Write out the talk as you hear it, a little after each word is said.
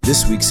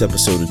This week's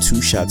episode of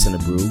Two Shots in a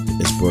Brew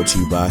is brought to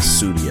you by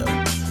Sudio,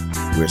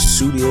 where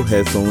Sudio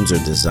headphones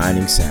are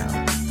designing sound.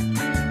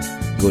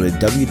 Go to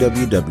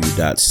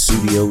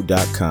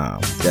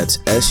www.sudio.com. That's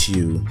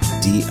SUDIO.com.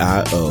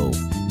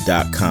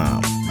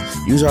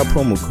 Use our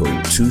promo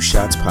code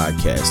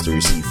 2ShotsPodcast to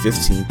receive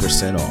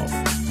 15% off.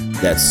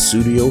 That's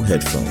Sudio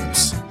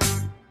headphones.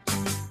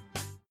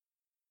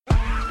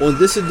 On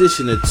this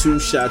edition of Two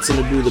Shots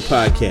in a Brew, the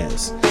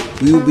podcast,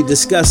 we will be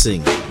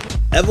discussing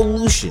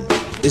evolution.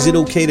 Is it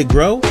okay to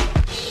grow?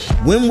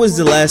 When was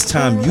the last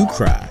time you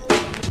cried?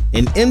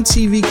 And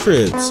MTV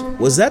Cribs,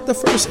 was that the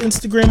first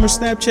Instagram or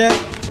Snapchat?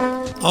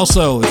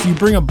 Also, if you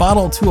bring a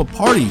bottle to a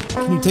party,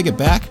 can you take it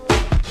back?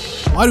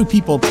 Why do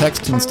people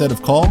text instead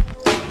of call?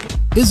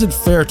 Is it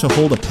fair to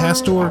hold a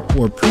pastor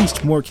or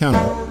priest more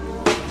accountable?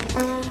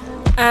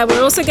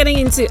 We're also getting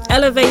into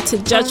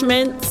elevated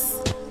judgments,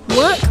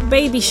 work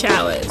baby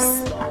showers,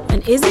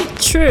 and is it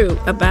true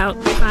about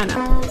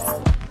pineapples?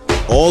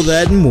 All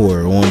that and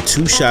more on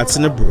Two Shots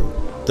in a Brew,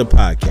 the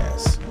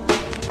podcast.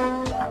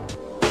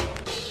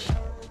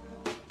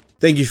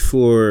 Thank you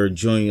for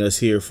joining us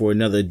here for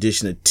another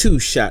edition of Two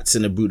Shots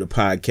in a Brew, the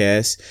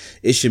podcast.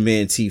 It's your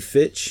man T.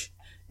 Fitch,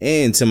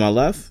 and to my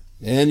left,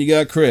 and you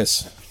got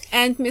Chris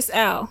and Miss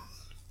L.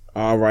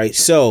 All right,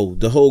 so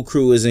the whole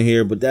crew isn't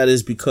here, but that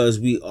is because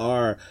we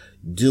are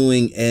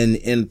doing an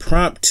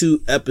impromptu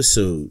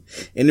episode,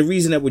 and the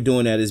reason that we're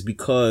doing that is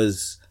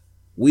because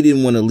we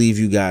didn't want to leave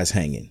you guys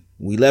hanging.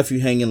 We left you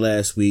hanging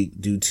last week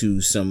due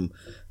to some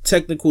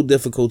technical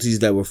difficulties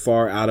that were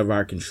far out of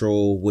our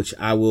control, which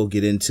I will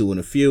get into in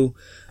a few,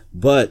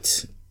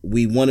 but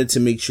we wanted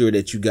to make sure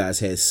that you guys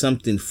had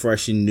something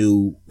fresh and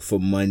new for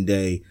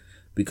Monday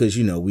because,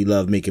 you know, we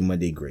love making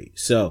Monday great.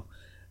 So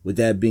with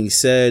that being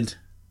said,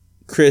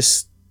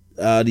 Chris,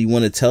 do you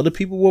want to tell the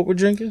people what we're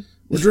drinking?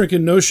 We're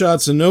drinking no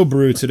shots and no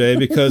brew today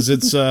because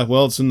it's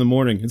it's in the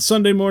morning. It's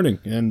Sunday morning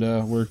and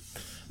we're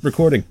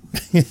recording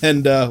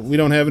and we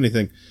don't have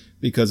anything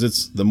because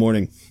it's the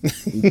morning.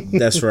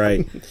 That's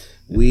right.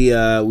 We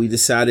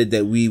decided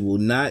that we will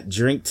not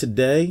drink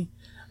today,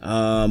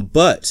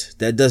 but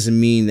that doesn't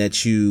mean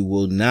that you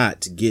will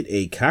not get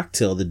a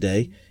cocktail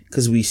today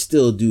because we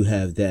still do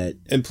have that.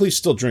 And please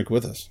still drink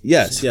with us.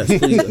 Yes,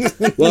 please.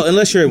 Well,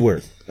 unless you're at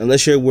work.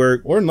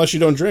 Or unless you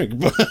don't drink.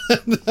 Well,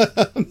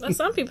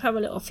 some people have a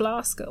little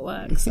flask at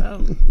work,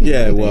 so.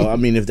 Yeah, well, I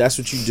mean, if that's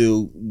what you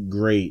do,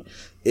 great.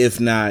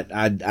 If not,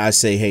 I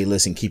say, hey,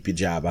 listen, keep your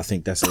job. I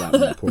think that's a lot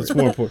more important. It's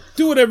more important.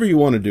 Do whatever you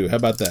want to do. How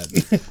about that?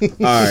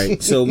 All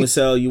right. So,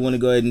 Michelle, you want to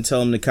go ahead and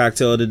tell them the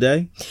cocktail of the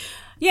day?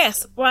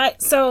 Yes.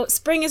 Right. So,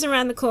 spring is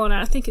around the corner.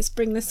 I think it's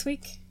spring this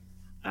week.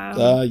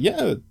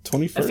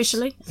 21st.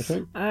 Officially. I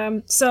think.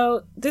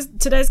 So,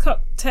 today's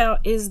cocktail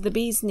is the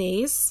Bee's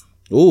Knees.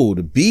 Oh,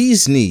 the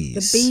Bee's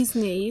Knees. The Bee's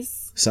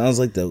Knees. Sounds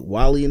like the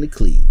Wally and the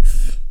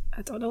Cleve.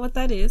 I don't know what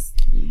that is.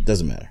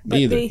 Doesn't matter. But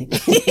the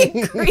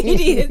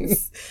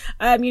ingredients,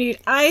 you need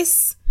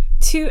ice,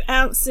 2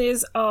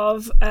 ounces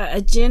of a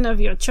gin of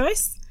your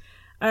choice,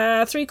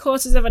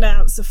 3/4 of an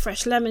ounce of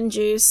fresh lemon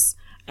juice,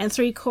 and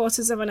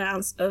 3/4 of an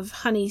ounce of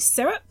honey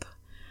syrup,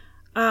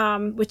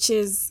 which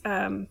is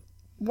 1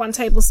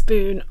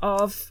 tablespoon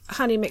of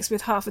honey mixed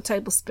with 1/2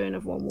 tablespoon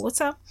of warm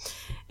water.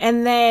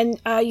 And then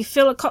you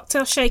fill a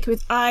cocktail shaker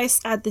with ice,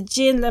 add the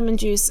gin, lemon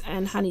juice,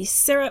 and honey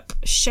syrup,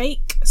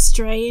 shake,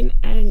 strain,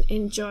 and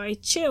enjoy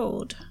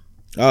chilled.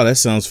 Oh, that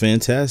sounds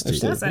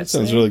fantastic. That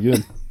sounds really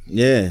good.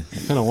 Yeah. I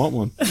kind of want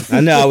one. I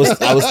know. I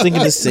was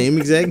thinking the same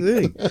exact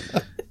thing.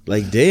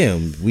 Like,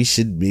 damn, we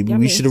should have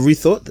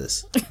rethought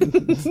this.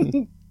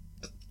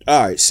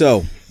 All right.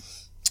 So,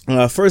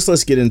 first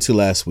let's get into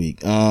last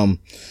week.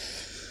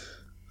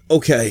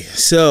 Okay,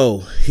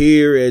 so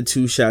here at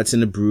Two Shots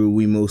in the Brew,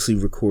 we mostly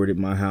record at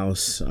my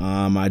house.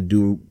 I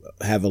do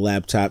have a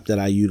laptop that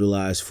I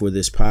utilize for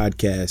this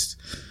podcast.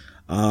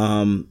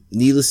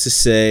 Needless to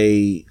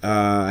say,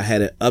 I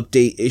had an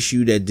update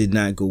issue that did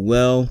not go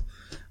well.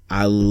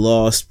 I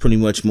lost pretty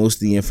much most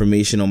of the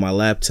information on my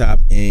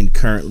laptop, and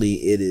currently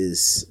it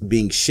is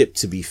being shipped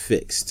to be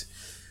fixed.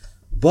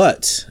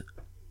 But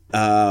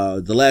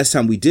the last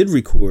time we did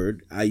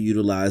record, I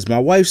utilized my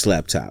wife's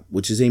laptop,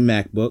 which is a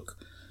MacBook.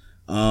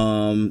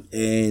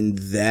 And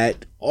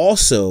that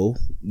also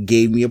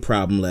gave me a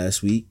problem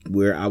last week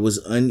where I was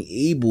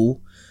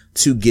unable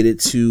to get it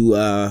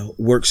to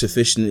work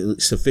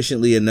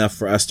sufficiently enough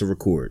for us to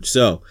record.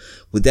 So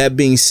with that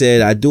being said,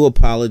 I do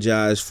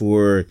apologize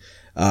for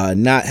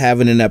not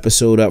having an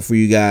episode up for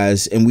you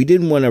guys, and we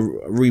didn't want to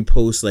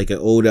repost like an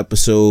old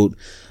episode.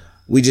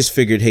 We just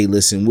figured, hey,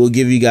 listen, we'll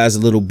give you guys a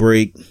little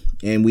break,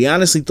 and we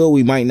honestly thought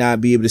we might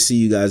not be able to see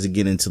you guys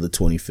again until the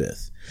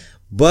 25th.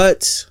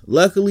 But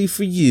luckily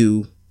for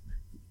you,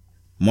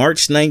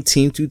 March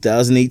 19th,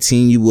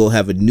 2018, you will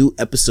have a new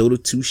episode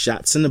of Two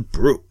Shots in a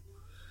Brew.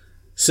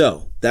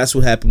 So that's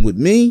what happened with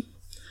me.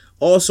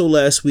 Also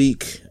last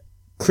week,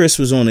 Chris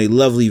was on a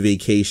lovely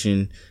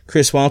vacation.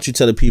 Chris, why don't you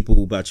tell the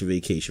people about your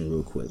vacation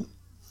real quick?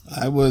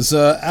 I was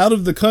out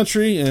of the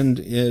country and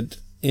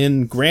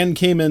in Grand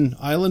Cayman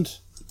Island.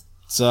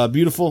 It's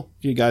beautiful.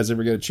 If you guys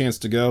ever get a chance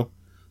to go,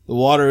 The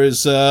water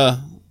is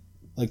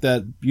like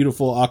that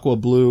beautiful aqua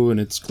blue, and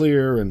it's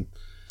clear, and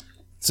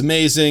it's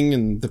amazing,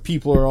 and the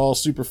people are all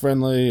super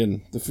friendly,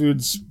 and the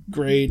food's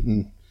great,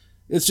 and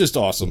it's just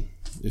awesome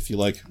if you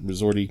like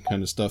resorty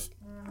kind of stuff.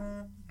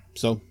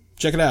 So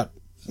check it out.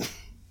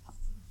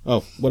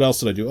 Oh, what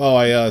else did I do? Oh,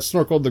 I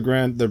snorkeled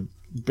the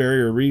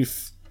Barrier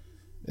Reef,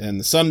 and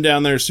the sun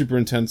down there is super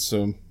intense,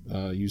 so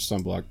use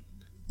sunblock.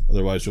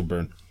 Otherwise, you'll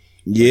burn.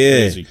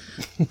 Yeah.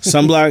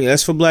 Sunblock,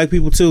 that's for black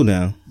people too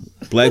now.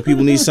 Black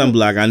people need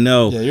sunblock. I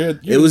know. Yeah,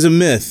 it was a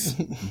myth,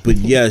 but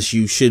yes,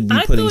 you should be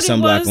putting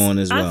sunblock on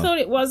as well. I thought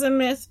it was a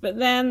myth, but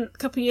then a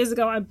couple of years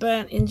ago I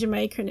burnt in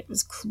Jamaica and it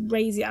was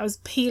crazy. I was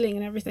peeling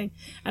and everything.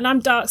 And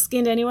I'm dark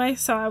skinned anyway,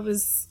 so I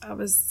was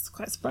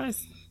quite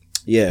surprised.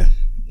 Yeah.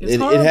 It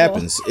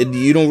happens.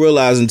 You don't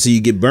realize until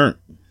you get burnt.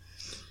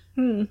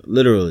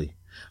 Literally.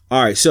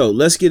 All right, so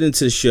let's get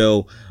into the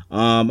show.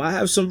 I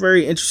have some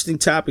very interesting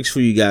topics for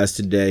you guys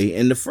today.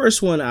 And the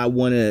first one I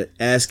want to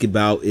ask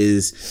about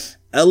is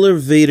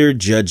elevator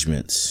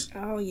judgments.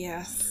 Oh,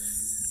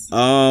 yes.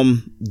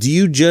 Do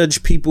you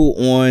judge people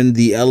on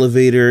the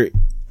elevator,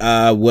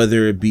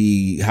 whether it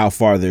be how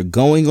far they're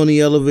going on the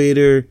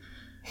elevator,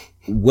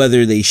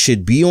 whether they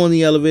should be on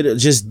the elevator,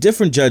 just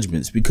different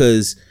judgments?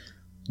 Because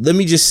let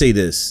me just say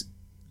this.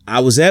 I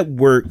was at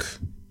work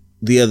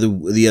the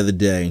other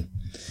day,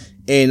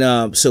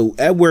 and so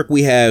at work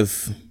we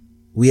have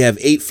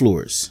 8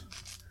 floors,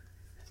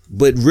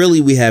 but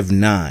really we have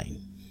 9.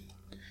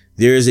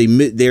 There is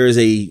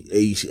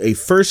a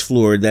first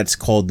floor that's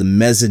called the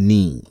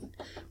mezzanine,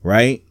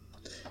 right?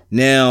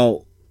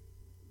 Now,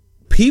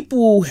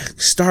 people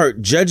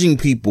start judging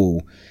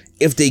people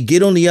if they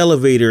get on the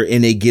elevator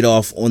and they get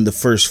off on the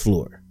first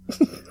floor.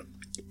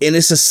 And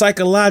it's a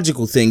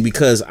psychological thing,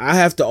 because I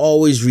have to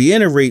always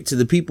reiterate to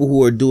the people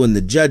who are doing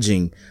the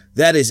judging,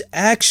 that is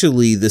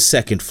actually the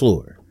second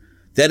floor.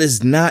 That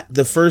is not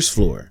the first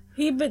floor.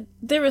 Yeah, but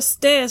there are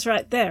stairs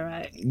right there,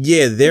 right?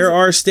 Yeah, there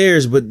are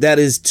stairs, but that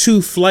is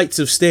 2 flights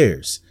of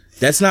stairs.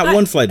 That's not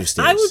one flight of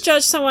stairs. I will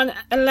judge someone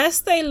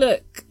unless they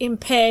look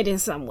impaired in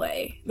some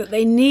way, that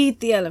they need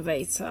the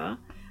elevator.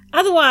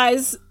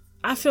 Otherwise,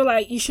 I feel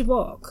like you should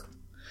walk.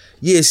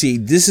 Yeah, see,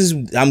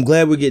 I'm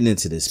glad we're getting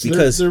into this,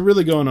 because they're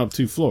really going up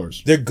 2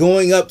 floors. They're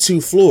going up 2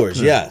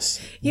 floors,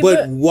 yes. Yeah,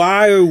 but who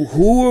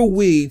are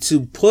we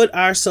to put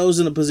ourselves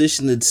in a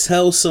position to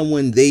tell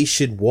someone they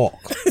should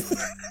walk?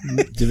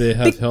 Do they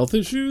have health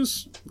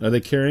issues? Are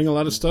they carrying a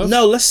lot of stuff?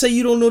 No, let's say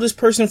you don't know this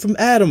person from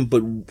Adam,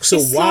 but so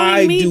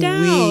why do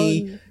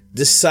we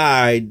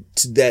decide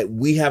that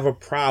we have a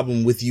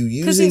problem with you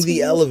using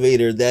the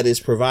elevator that is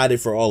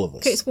provided for all of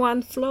us? It's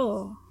 1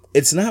 floor.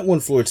 It's not 1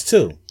 floor, it's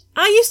 2.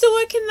 I used to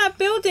work in that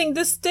building.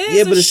 The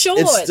stairs are short.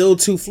 It's still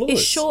 2 floors.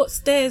 It's short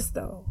stairs,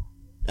 though.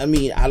 I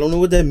mean, I don't know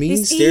what that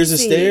means. It's stairs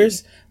easy. are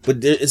stairs,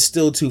 but it's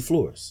still 2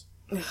 floors.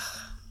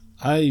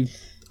 I've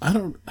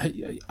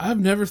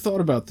never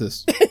thought about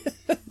this.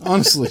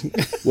 Honestly.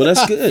 Well,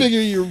 that's good. I figure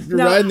you're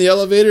riding the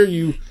elevator,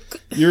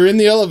 you're in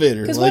the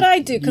elevator. Because what I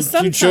do, because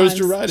sometimes... You chose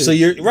to ride it. So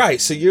you're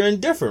right. So you're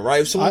indifferent,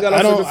 right? If someone got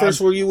off on the first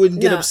floor, you wouldn't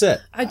get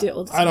upset. I do it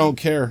all the time. I don't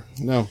care.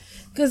 No.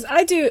 Because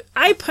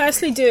I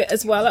personally do it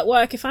as well at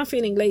work if I'm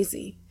feeling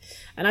lazy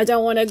and I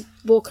don't want to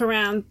walk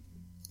around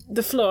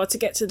the floor to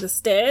get to the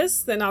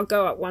stairs, then I'll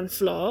go up 1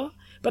 floor.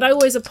 But I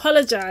always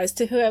apologize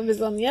to whoever's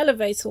on the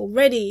elevator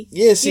already.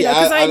 Yeah, see,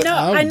 because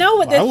I know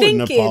what they're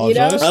thinking.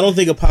 Apologize. I don't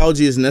think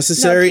apology is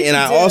necessary, and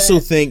I also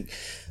think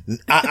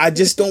I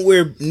just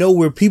don't know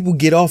where people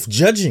get off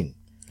judging.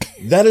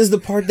 That is the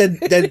part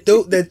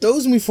that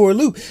throws me for a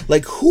loop.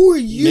 Like, who are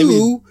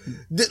you?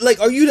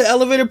 Are you the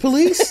elevator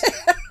police?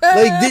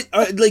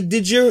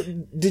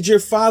 Did your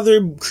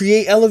father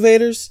create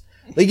elevators?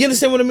 Like, you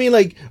understand what I mean?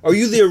 Like, are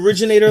you the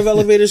originator of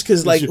elevators?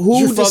 Because, like,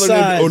 who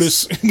decides?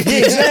 Otis? Yeah,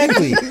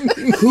 exactly.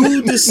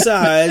 Who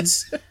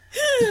decides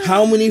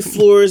how many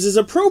floors is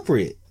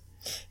appropriate?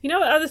 You know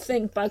what other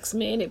thing bugs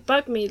me, and it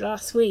bugged me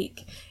last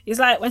week, is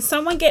like when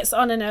someone gets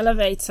on an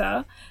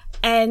elevator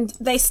and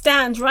they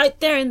stand right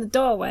there in the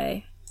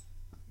doorway.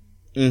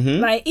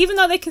 Mm-hmm. Like, even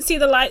though they can see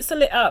the lights are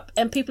lit up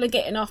and people are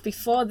getting off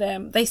before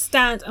them, they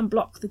stand and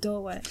block the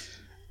doorway.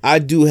 I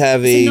do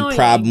have a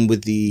problem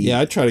with the... Yeah,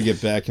 I try to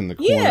get back in the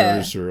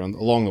corners or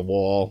along the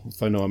wall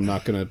if I know I'm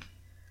not going to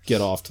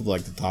get off to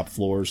like the top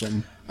floor or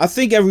something. I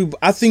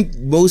think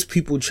most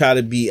people try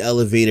to be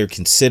elevator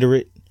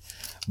considerate,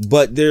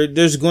 but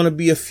there's going to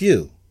be a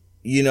few.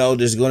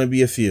 There's going to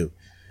be a few.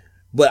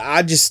 But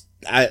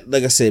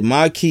like I said,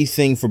 my key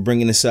thing for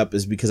bringing this up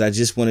is because I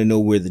just want to know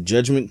where the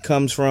judgment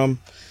comes from.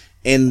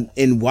 And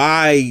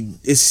why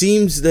it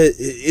seems that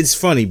it's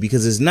funny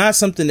because it's not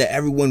something that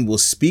everyone will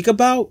speak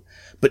about,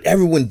 but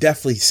everyone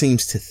definitely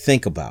seems to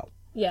think about.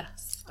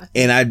 Yes.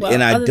 I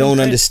don't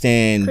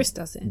understand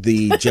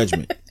the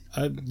judgment.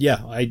 I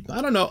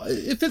don't know.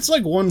 If it's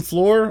like 1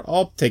 floor,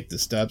 I'll take the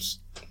steps.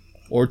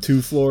 Or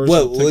 2 floors.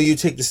 Well, will you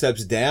take the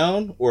steps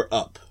down or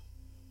up?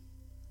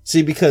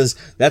 See, because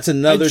that's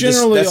another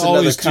comment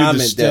do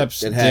the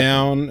steps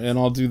down, and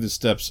I'll do the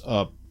steps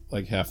up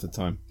like half the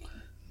time.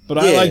 But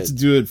I like to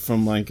do it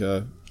from like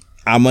a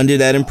I'm under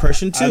that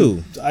impression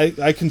too.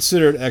 I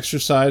consider it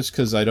exercise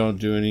because I don't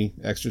do any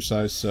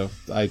exercise, so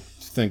I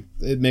think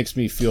it makes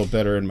me feel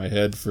better in my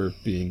head for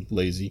being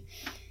lazy.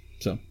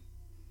 So,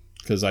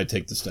 because I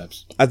take the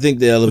steps. I think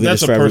the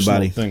elevator's for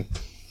everybody. Thing,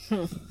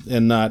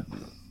 and not,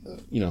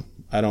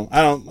 I don't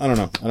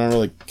know. I don't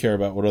really care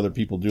about what other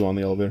people do on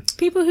the elevator.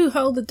 People who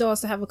hold the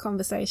doors to have a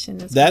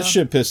conversation as That well.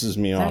 shit pisses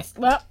me off.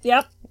 Well,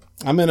 yep.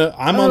 I'm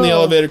on the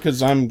elevator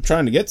because I'm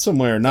trying to get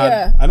somewhere.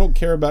 I don't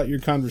care about your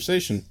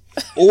conversation.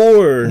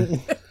 Or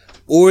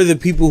the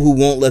people who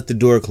won't let the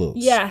door close.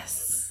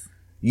 Yes.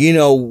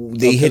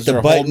 They hit the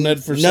they're button. holding it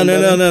for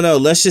No.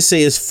 Let's just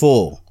say it's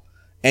full,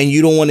 and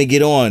you don't want to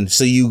get on,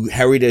 so you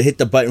hurry to hit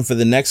the button for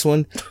the next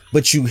one,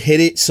 but you hit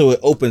it so it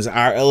opens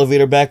our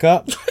elevator back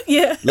up.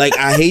 Yeah. Like,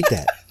 I hate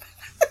that.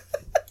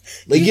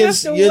 Like, You have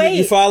to wait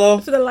you follow?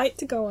 for the light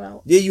to go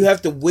out. Yeah, you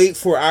have to wait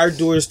for our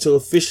doors to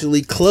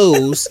officially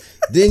close,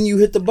 then you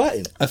hit the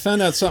button. I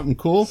found out something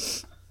cool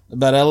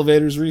about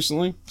elevators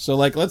recently. So,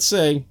 like, let's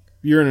say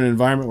you're in an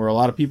environment where a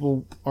lot of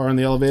people are in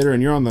the elevator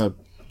and you're on the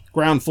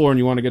ground floor and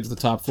you want to get to the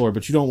top floor,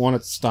 but you don't want it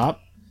to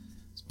stop.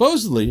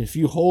 Supposedly, if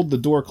you hold the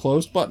door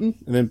closed button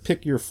and then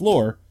pick your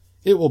floor,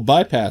 it will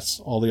bypass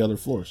all the other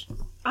floors.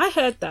 I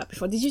heard that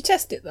before. Did you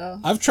test it though?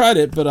 I've tried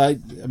it, but I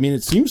mean,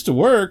 it seems to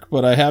work,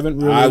 but I haven't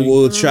really. I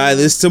will try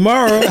this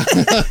tomorrow.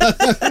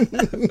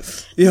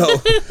 Yo,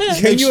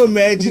 can you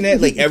imagine that?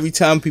 Like, every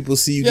time people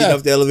see you get Yeah.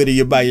 off the elevator,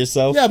 you're by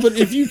yourself. Yeah, but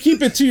if you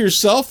keep it to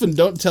yourself and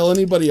don't tell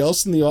anybody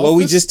else in the office. Well,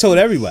 we just told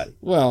everybody.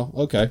 Well,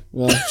 okay.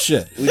 Well,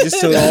 shit. We just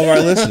told all of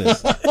our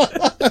listeners.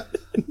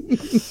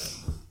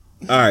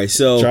 All right,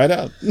 so Try it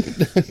out.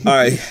 all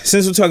right.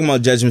 Since we're talking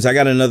about judgments, I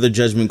got another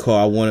judgment call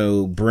I want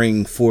to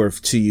bring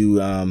forth to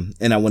you,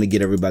 and I want to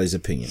get everybody's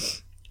opinion.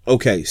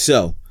 Okay,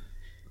 so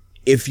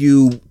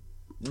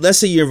let's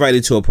say you're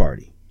invited to a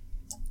party,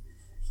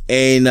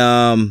 and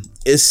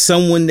it's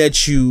someone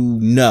that you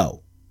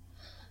know.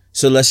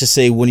 So let's just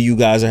say one of you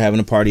guys are having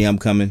a party. I'm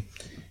coming.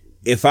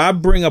 If I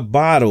bring a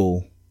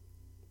bottle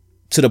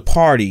to the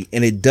party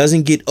and it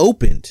doesn't get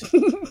opened,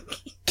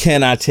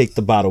 can I take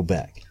the bottle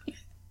back?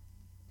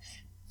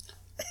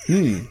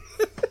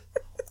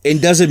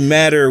 It doesn't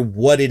matter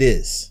what it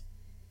is.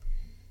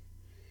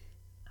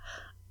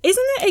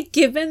 Isn't it a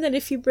given that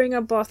if you bring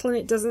a bottle and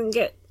it doesn't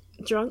get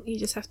drunk, you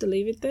just have to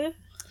leave it there?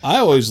 I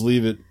always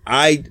leave it.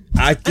 I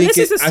think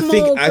this is a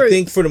small I group.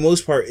 think for the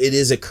most part it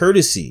is a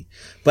courtesy,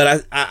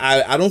 but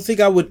I don't think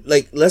I would,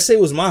 like, let's say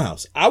it was my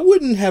house, I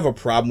wouldn't have a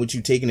problem with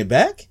you taking it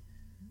back.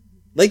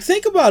 Like,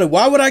 think about it.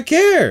 Why would I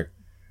care?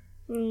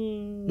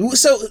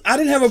 So I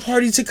didn't have a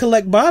party to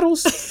collect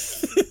bottles.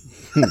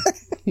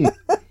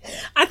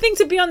 I think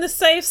to be on the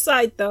safe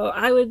side, though,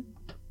 I would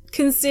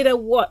consider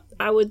what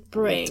I would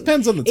bring.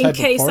 Depends on the type in of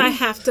case party. I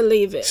have to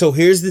leave it. So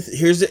here's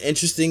the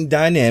interesting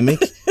dynamic.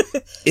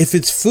 If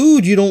it's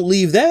food, you don't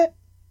leave that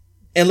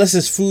unless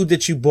it's food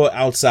that you bought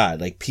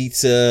outside, like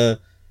pizza,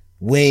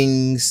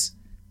 wings.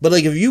 But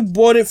like, if you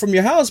bought it from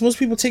your house, most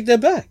people take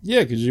that back.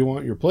 Yeah, because you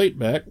want your plate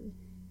back.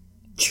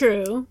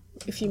 True.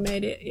 If you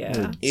made it,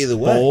 yeah. Either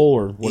way. Bowl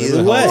or whatever.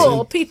 Either the hell way. it's in.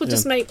 Or people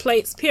just make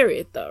plates,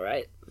 period, though,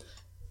 right?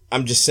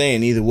 I'm just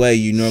saying, either way,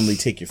 you normally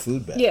take your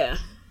food back. Yeah.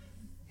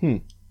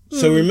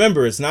 So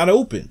remember, it's not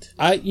opened.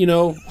 See,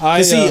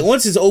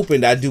 Once it's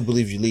opened, I do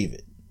believe you leave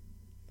it.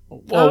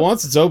 well,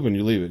 once it's open,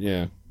 you leave it.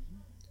 Yeah.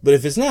 But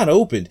if it's not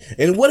opened,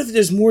 and what if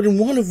there's more than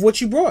one of what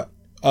you brought?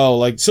 Oh,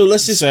 like So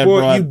let's just Sad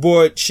you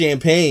bought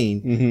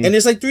champagne, and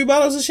there's like 3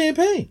 bottles of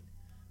champagne.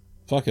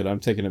 Fuck it,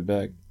 I'm taking it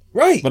back.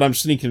 Right. But I'm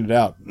sneaking it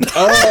out.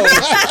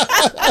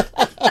 Oh.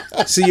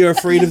 So you're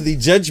afraid of the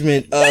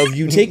judgment of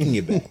you taking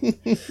it back.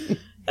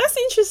 That's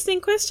an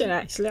interesting question,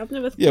 actually. I've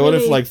never Yeah, what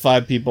if really- like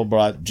 5 people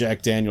brought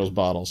Jack Daniels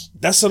bottles?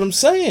 That's what I'm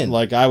saying.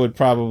 Like I would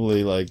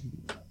probably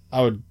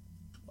I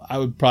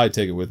would probably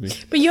take it with me.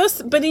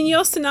 But in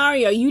your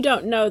scenario, you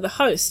don't know the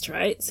host,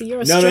 right? So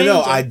you're a No,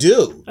 stranger. I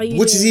do. Oh, you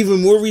Which do? is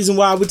even more reason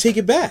why I would take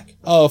it back.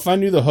 Oh, if I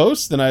knew the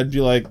host, then I'd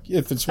be like,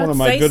 if it's one I'd of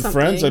my say good something.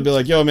 friends, I'd be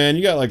like, yo, man,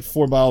 you got like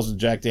 4 bottles of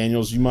Jack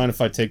Daniels. You mind if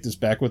I take this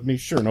back with me?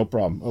 Sure, no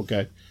problem.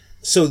 Okay.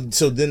 So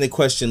then the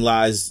question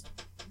lies,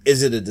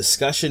 is it a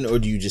discussion or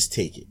do you just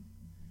take it?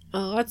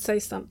 Oh, I'd say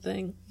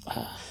something.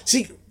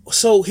 See,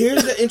 so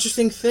here's the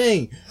interesting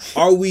thing.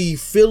 Are we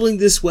feeling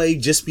this way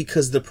just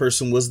because the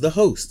person was the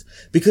host?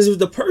 Because if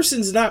the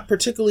person's not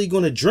particularly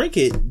going to drink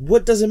it,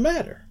 what does it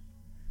matter?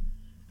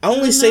 I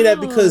only say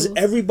that because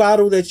every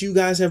bottle that you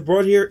guys have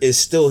brought here is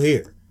still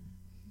here.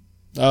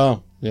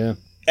 Oh, yeah.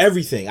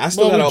 Everything. I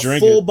still Well, we got a drink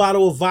full it.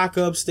 bottle of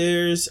vodka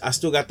upstairs. I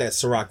still got that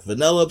Ciroc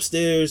vanilla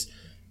upstairs.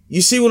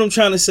 You see what I'm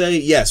trying to say?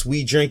 Yes,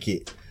 we drink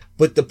it.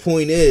 But the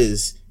point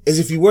is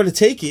if you were to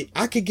take it,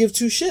 I could give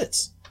 2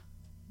 shits.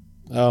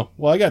 Oh,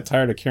 well, I got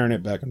tired of carrying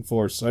it back and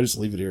forth, so I just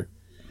leave it here.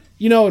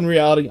 You know, in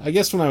reality, I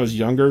guess when I was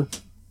younger,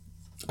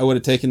 I would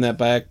have taken that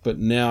back, but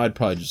now I'd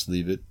probably just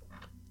leave it.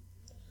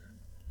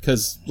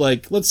 Because,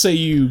 like, let's say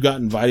you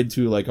got invited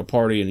to, like, a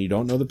party and you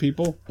don't know the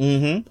people.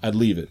 Mm-hmm. I'd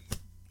leave it.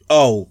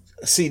 Oh,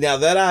 see, now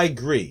that I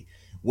agree.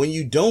 When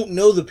you don't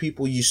know the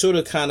people, you sort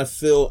of kind of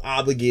feel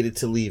obligated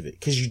to leave it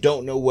because you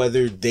don't know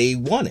whether they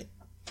want it.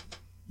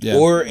 Yeah.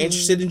 or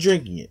interested in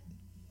drinking it.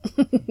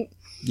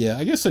 Yeah,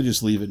 I guess I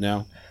just leave it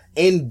now.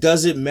 And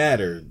does it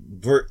matter?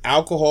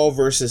 Alcohol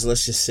versus,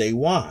 let's just say,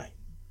 wine.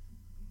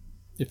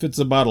 If it's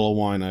a bottle of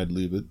wine, I'd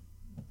leave it.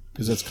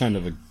 Because that's kind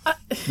of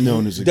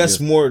known as a That's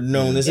gift. more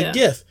known as a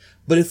gift.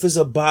 But if it's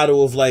a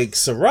bottle of like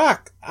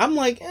Ciroc, I'm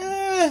like,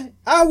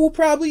 I will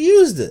probably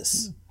use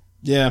this.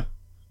 Yeah.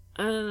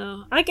 I don't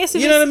know. I guess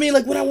You know what I mean?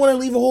 Like, would I want to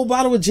leave a whole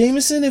bottle of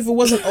Jameson if it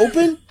wasn't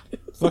open?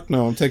 Fuck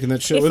no, I'm taking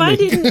that shit if with I me.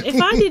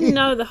 didn't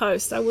know the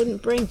host, I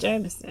wouldn't bring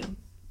Jameson.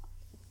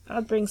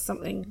 I'd bring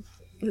something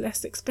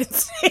less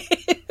expensive.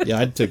 Yeah,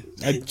 I'd To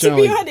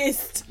generally... be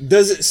honest.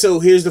 Does it? So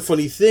here's the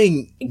funny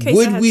thing: In case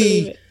I had to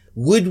leave it.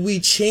 would we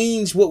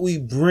change what we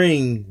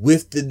bring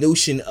with the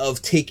notion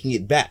of taking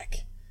it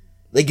back?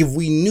 Like, if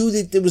we knew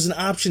that there was an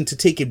option to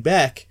take it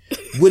back,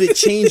 would it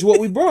change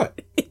what we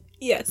brought?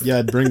 Yes. Yeah,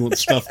 I'd bring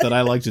stuff that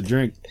I like to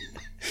drink.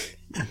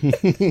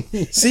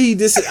 See,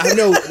 I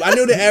know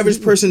the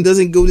average person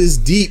doesn't go this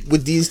deep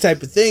with these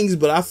type of things,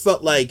 but I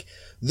felt like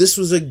this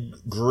was a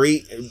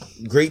great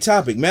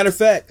topic. Matter of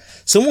fact,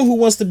 someone who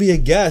wants to be a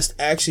guest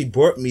actually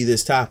brought me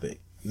this topic.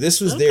 This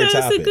was their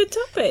topic. That's a good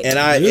topic. And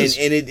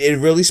it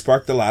really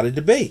sparked a lot of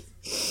debate.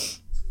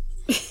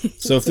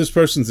 So if this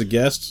person's a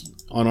guest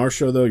on our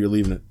show, though, you're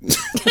leaving it.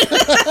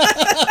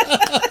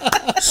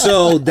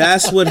 So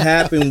that's what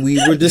happened. We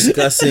were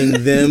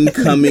discussing them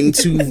coming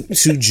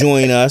to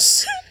join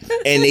us,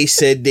 and they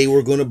said they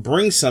were going to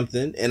bring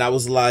something, and I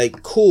was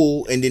like,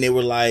 cool. And then they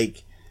were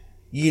like,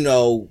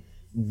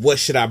 what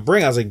should I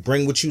bring? I was like,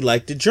 bring what you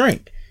like to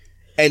drink.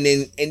 And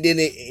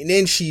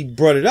then she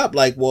brought it up,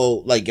 like,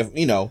 well, like, if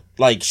do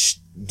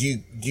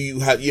you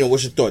have,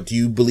 what's your thought? Do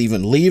you believe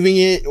in leaving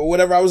it or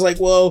whatever? I was like,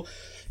 well,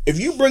 if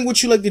you bring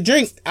what you like to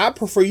drink, I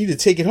prefer you to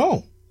take it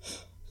home.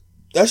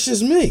 That's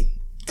just me.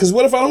 Because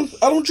what if I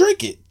don't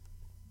drink it?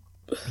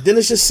 Then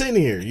it's just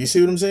sitting here. You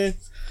see what I'm saying?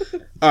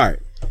 All right,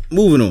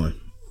 moving on.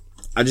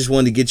 I just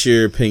wanted to get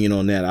your opinion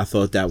on that. I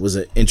thought that was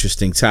an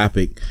interesting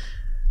topic.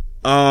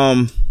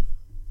 When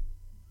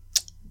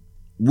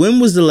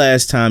was the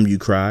last time you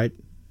cried?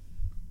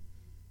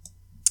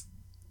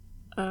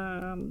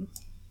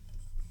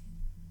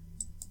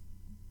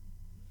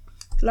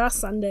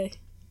 Last Sunday.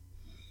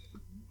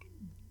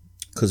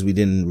 Because we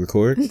didn't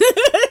record?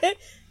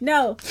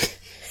 No.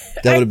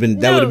 That would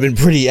have been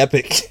pretty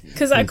epic.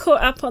 Because I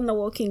caught up on The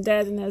Walking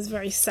Dead and there's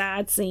very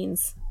sad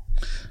scenes.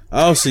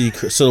 Oh, so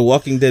The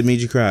Walking Dead made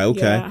you cry.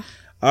 Okay. Yeah.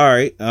 All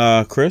right.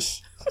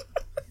 Chris?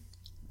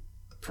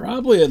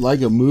 Probably at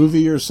like a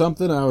movie or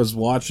something I was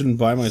watching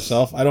by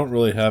myself. I don't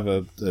really have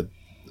an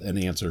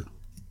answer.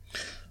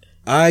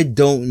 I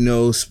don't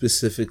know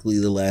specifically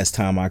the last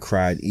time I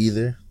cried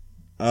either.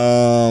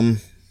 Oh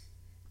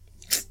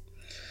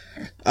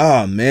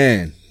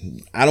man.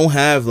 I don't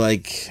have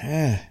like...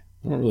 I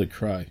don't really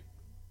cry.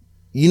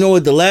 You know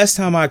what? The last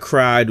time I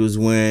cried was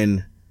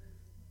when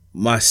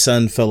my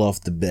son fell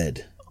off the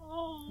bed.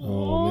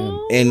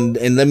 Oh man.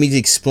 And let me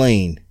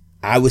explain.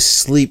 I was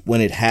asleep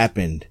when it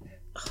happened.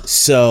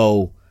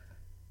 So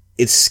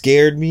it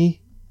scared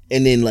me.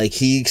 And then like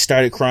he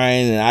started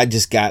crying and I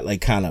just got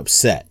like kind of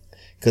upset.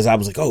 Because I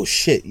was like, oh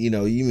shit, you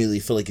immediately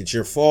feel like it's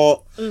your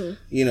fault. I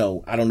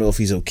don't know if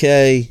he's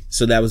okay.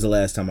 So that was the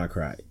last time I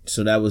cried.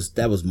 So that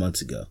was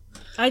months ago.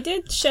 I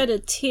did shed a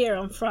tear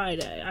on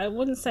Friday. I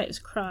wouldn't say it was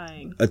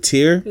crying. A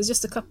tear? It was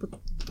just a couple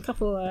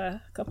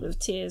of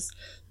tears.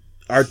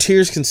 Are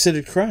tears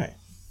considered crying?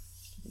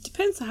 It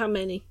depends on how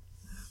many.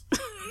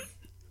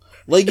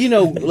 Like,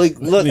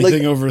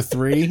 Anything over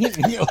 3?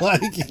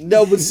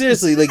 No, but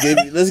seriously, like,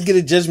 let's get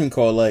a judgment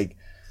call. Like,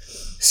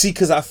 see,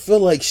 because I feel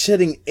like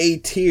shedding a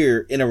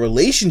tear in a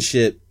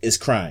relationship is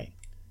crying.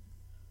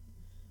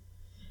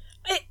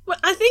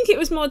 I think it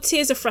was more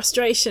tears of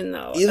frustration,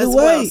 though. Either as way,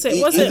 well, so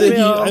it wasn't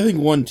real. I think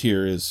one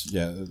tear is,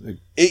 yeah.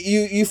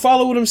 You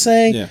follow what I'm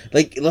saying? Yeah.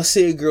 Like, let's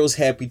say a girl's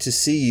happy to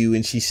see you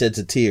and she sheds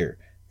a tear.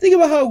 Think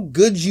about how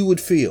good you would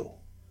feel.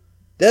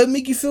 That would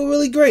make you feel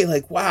really great.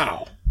 Like,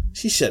 wow,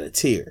 she shed a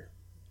tear.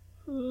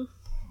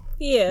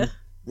 Yeah.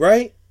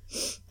 Right?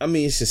 I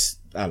mean, it's just,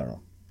 I don't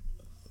know.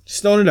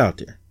 Just throwing it out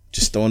there.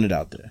 Just throwing it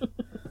out there.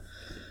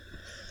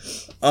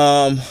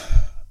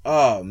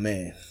 Oh,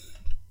 man.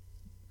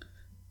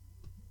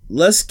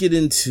 Let's get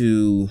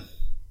into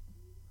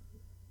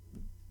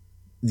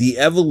the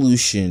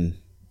evolution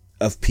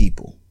of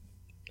people.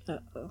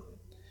 Uh-oh.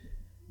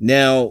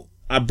 Now,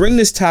 I bring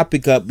this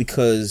topic up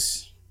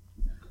because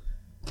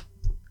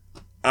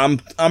I'm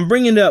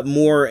bringing it up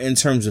more in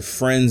terms of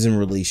friends and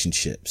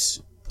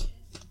relationships.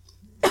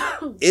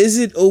 Is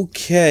it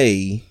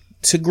okay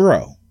to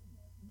grow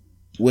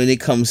when it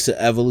comes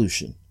to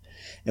evolution?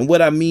 And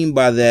what I mean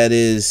by that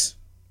is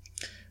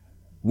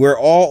we're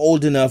all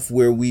old enough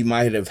where we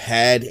might have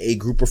had a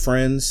group of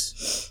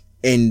friends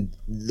and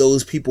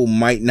those people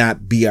might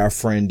not be our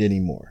friend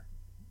anymore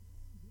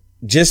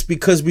just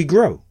because we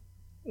grow.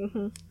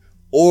 Mm-hmm.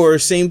 Or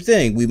same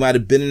thing, we might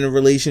have been in a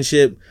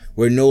relationship,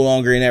 we're no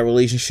longer in that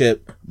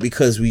relationship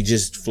because we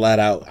just flat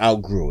out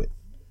outgrew it.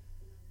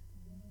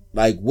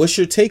 Like, what's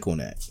your take on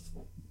that?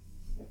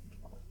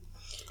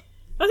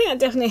 I think that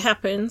definitely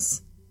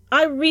happens.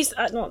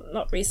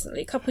 not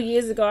recently, a couple of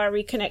years ago, I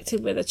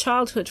reconnected with a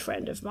childhood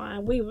friend of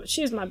mine.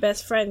 She was my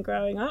best friend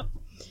growing up,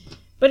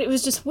 but it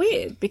was just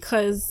weird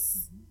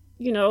because,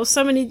 you know,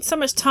 so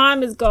much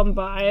time has gone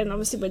by, and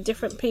obviously we're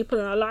different people,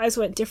 and our lives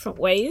went different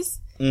ways.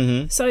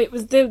 Mm-hmm. So it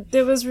was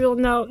there was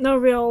no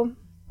real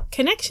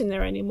connection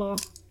there anymore.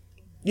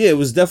 Yeah, it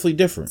was definitely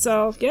different.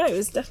 So yeah, it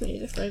was definitely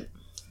different.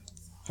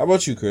 How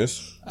about you,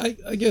 Chris?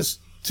 I guess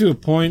to a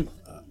point,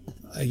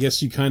 I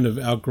guess you kind of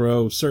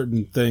outgrow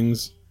certain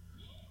things.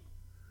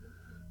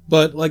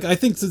 But, like, I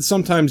think that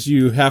sometimes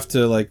you have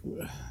to, like,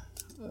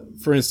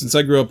 for instance,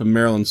 I grew up in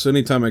Maryland, so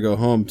anytime I go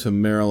home to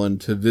Maryland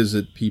to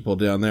visit people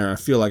down there, I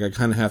feel like I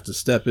kind of have to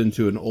step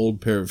into an old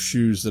pair of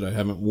shoes that I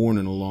haven't worn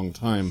in a long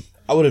time.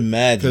 I would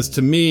imagine. Because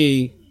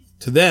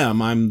to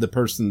them, I'm the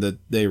person that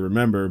they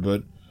remember,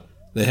 but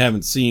they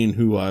haven't seen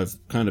who I've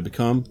kind of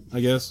become, I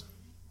guess,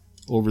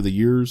 over the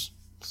years.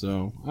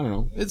 So, I don't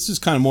know. It's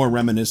just kind of more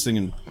reminiscing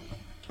and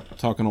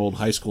talking old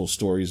high school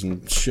stories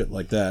and shit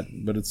like that.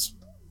 But it's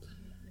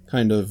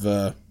kind of,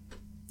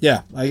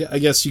 I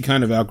guess you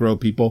kind of outgrow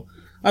people.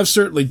 I've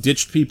certainly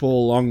ditched people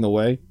along the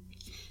way.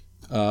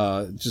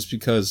 Just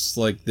because,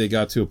 like, they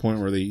got to a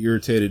point where they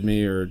irritated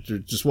me or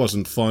it just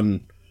wasn't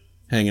fun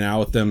hanging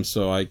out with them.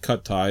 So I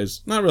cut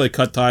ties. Not really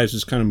cut ties,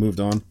 just kind of moved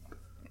on.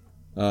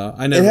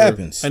 It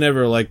happens. I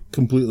never, like,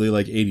 completely,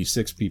 like,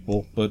 86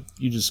 people, but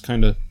you just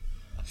kind of...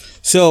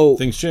 So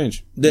things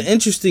change. The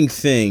interesting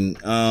thing,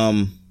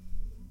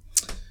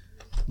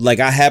 like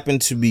I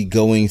happened to be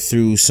going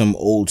through some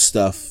old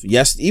stuff,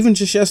 even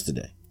just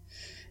yesterday,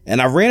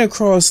 and I ran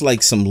across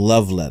like some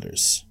love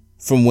letters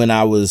from when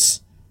I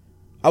was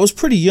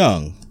pretty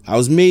young. I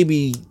was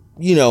maybe,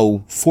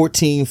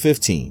 14,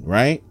 15,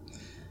 right?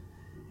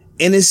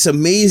 And it's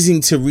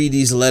amazing to read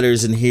these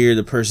letters and hear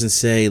the person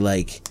say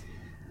like,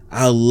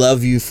 "I'll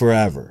love you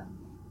forever."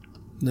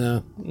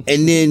 No.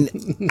 And then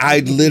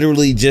I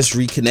literally just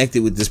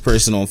reconnected with this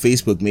person on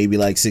Facebook maybe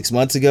like 6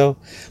 months ago,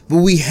 but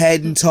we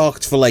hadn't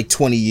talked for like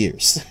 20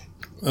 years.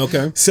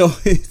 Okay. So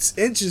it's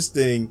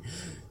interesting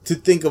to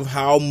think of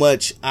how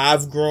much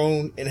I've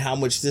grown and how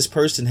much this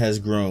person has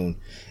grown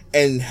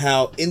and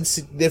how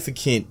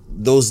insignificant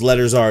those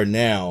letters are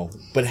now,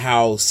 but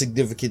how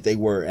significant they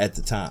were at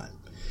the time.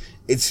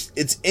 It's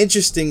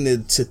interesting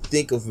to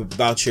think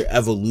about your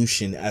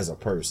evolution as a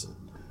person.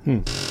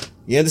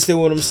 You understand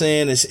what I'm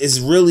saying? It's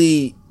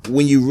really,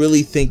 when you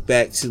really think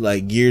back to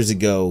like years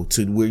ago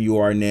to where you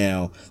are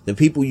now, the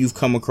people you've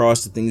come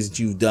across, the things that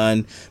you've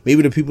done,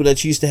 maybe the people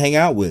that you used to hang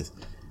out with,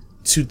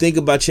 to think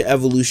about your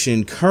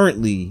evolution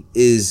currently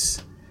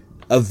is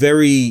a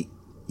very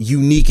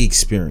unique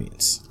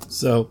experience.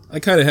 So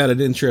I kind of had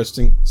an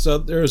interesting, so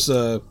there's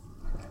a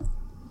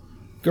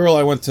girl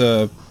I went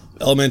to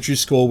elementary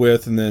school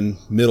with and then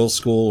middle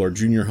school or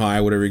junior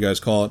high, whatever you guys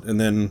call it. And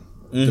then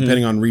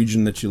depending on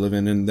region that you live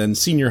in, and then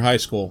senior high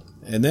school.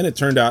 And then it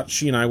turned out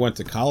she and I went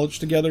to college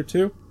together,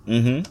 too.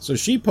 Mm-hmm. So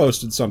she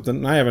posted something,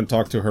 and I haven't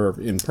talked to her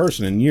in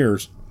person in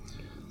years,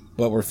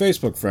 but we're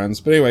Facebook friends.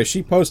 But anyway,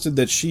 she posted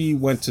that she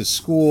went to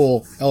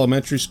school,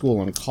 elementary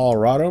school in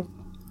Colorado.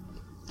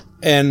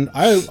 And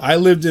I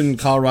lived in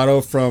Colorado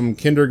from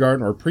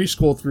kindergarten or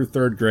preschool through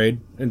third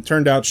grade, and it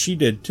turned out she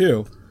did,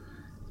 too.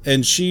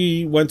 And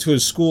she went to a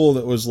school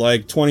that was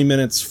like 20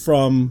 minutes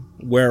from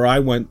where I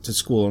went to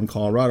school in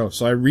Colorado.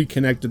 So I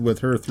reconnected with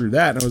her through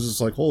that. And I was just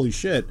like, holy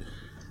shit.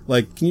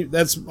 Like,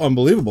 that's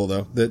unbelievable,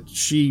 though, that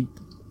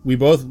we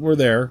both were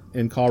there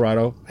in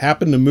Colorado,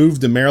 happened to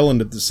move to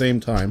Maryland at the same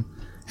time,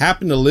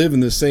 happened to live in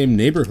the same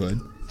neighborhood,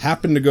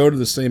 happened to go to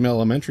the same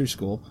elementary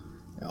school,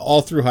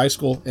 all through high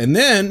school. And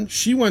then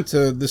she went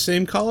to the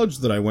same college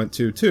that I went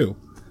to, too.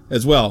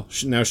 As well.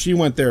 Now, she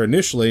went there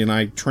initially, and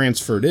I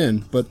transferred in,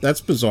 but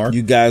that's bizarre.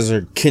 You guys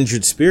are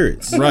kindred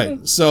spirits.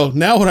 Right. So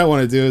now what I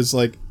want to do is,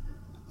 like,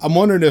 I'm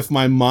wondering if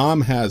my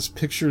mom has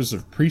pictures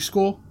of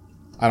preschool.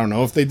 I don't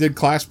know if they did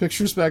class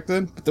pictures back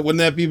then, but wouldn't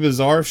that be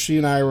bizarre if she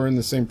and I were in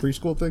the same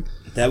preschool thing?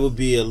 That would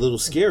be a little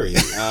scary.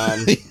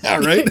 Yeah,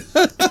 right?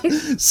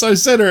 So I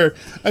sent her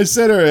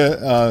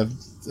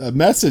a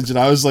message, and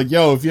I was like,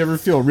 yo, if you ever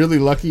feel really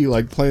lucky,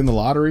 like, playing the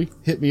lottery,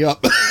 hit me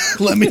up.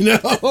 Let me know.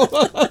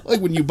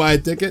 Like when you buy a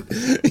ticket,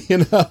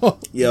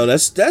 Yo,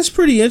 that's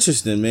pretty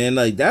interesting, man.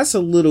 Like, that's a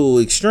little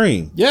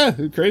extreme. Yeah,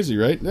 crazy,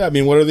 right? Yeah, I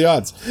mean, what are the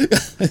odds?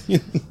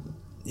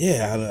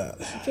 Yeah.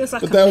 Feels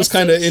like but that was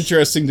kind of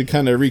interesting to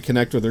kind of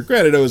reconnect with her.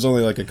 Granted, it was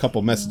only like a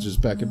couple messages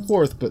back and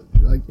forth, but,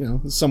 like,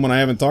 someone I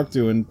haven't talked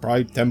to in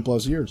probably 10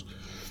 plus years.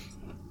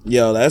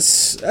 Yo,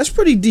 that's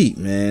pretty deep,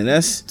 man.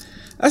 That's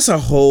a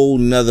whole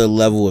nother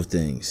level of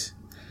things.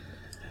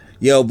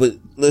 Yo, but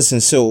listen,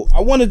 so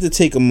I wanted to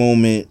take a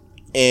moment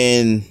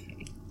and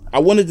I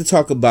wanted to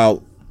talk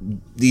about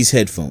these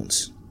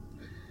headphones.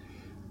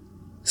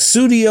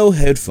 Sudio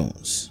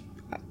headphones.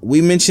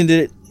 We mentioned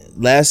it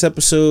last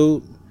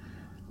episode.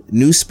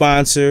 New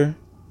sponsor,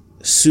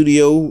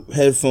 Sudio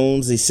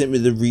headphones. They sent me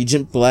the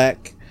Regent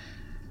Black.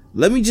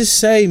 Let me just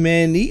say,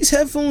 man, these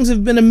headphones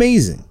have been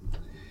amazing.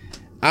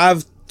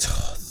 I've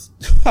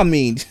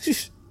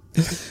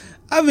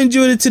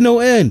enjoyed it to no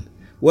end.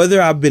 whether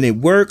I've been at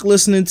work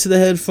listening to the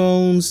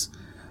headphones.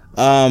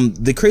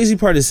 The crazy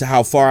part is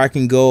how far I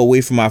can go away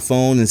from my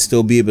phone and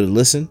still be able to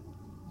listen.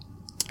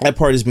 That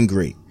part has been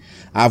great.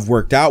 I've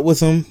worked out with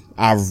them.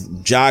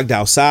 I've jogged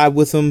outside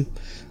with them.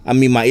 I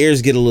mean, my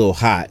ears get a little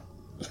hot.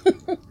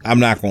 I'm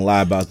not going to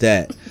lie about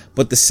that.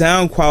 But the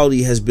sound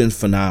quality has been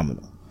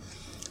phenomenal.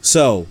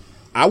 So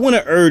I want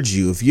to urge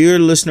you, if you're a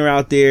listener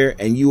out there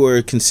and you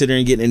are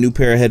considering getting a new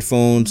pair of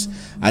headphones,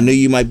 I know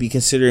you might be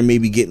considering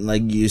maybe getting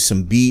like you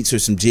some Beats or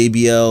some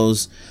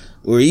JBLs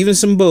or even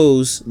some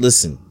Bose.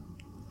 Listen,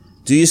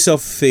 do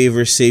yourself a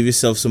favor, save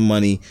yourself some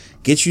money,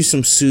 get you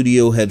some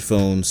Studio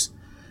headphones.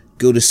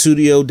 Go to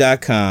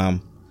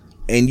studio.com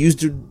and use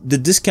the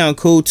discount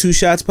code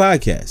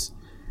 2ShotsPodcast.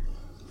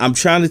 I'm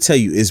trying to tell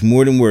you, it's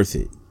more than worth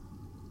it.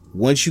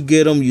 Once you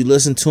get them, you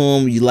listen to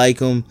them, you like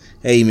them,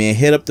 hey man,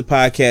 hit up the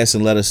podcast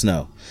and let us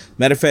know.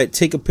 Matter of fact,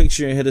 take a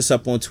picture and hit us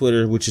up on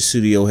Twitter with your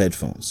Studio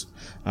headphones.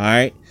 All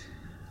right?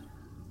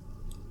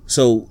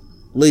 So,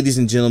 ladies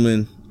and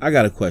gentlemen, I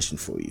got a question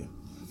for you.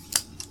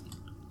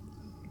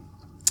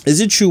 Is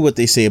it true what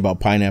they say about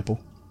pineapple?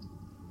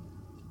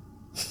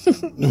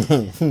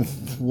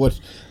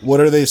 What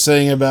are they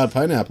saying about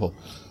pineapple?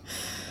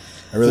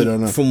 I really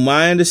don't know. From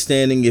my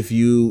understanding, if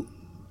you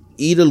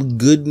eat a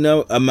good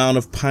amount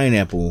of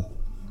pineapple,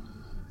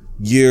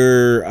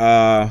 your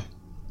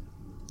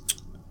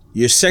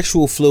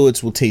sexual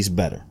fluids will taste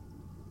better.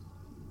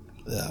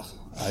 Yeah,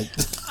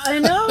 I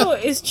know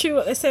it's true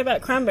what they say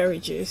about cranberry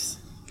juice.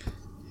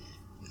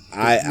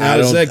 I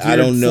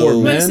don't know.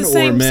 For But it's men the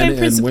same- or men same and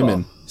principle.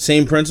 women?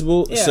 Same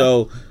principle. Yeah.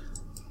 So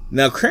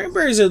now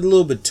cranberries are a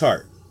little bit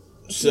tart.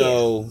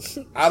 So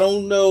I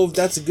don't know if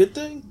that's a good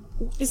thing.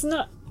 It's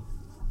not.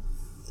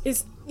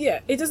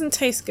 It doesn't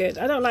taste good.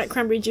 I don't like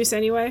cranberry juice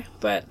anyway,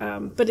 but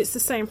it's the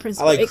same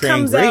principle. I like it cran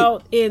comes grape.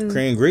 out in.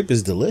 Cran grape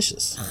is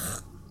delicious.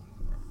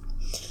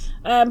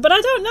 But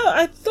I don't know.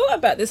 I thought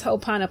about this whole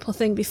pineapple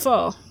thing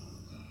before,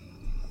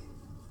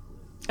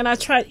 and I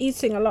tried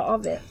eating a lot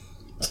of it.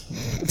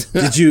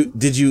 Did you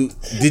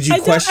I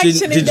question? don't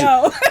actually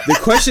know. The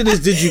question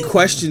is, did you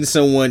question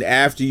someone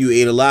after you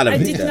ate a lot of I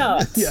it? did then?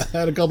 not. Yeah, I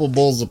had a couple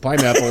bowls of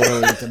pineapple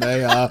earlier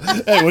today.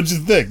 Hey, what'd you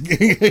think?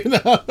 You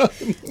know?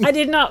 I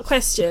did not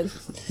question.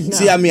 No.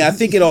 See, I mean, I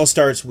think it all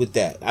starts with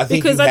that. I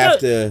think Because you I have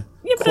don't- to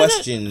Yeah, but I don't-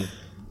 question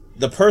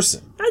the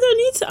person. I don't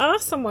need to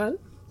ask someone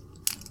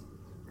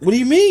What do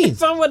you mean?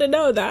 if I want to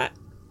know that.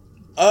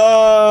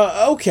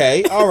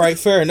 Okay, all right,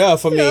 fair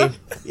enough. I mean,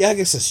 yeah, I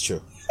guess that's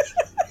true.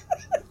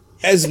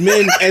 As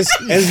men, as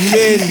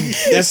men,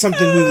 that's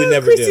something we would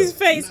never Chrissy's do.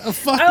 face.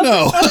 Fuck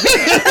no.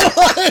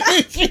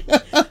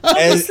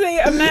 Obviously,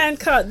 a man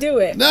can't do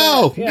it.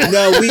 No. but, yeah.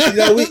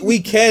 No, we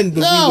can,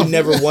 but No. we would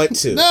never want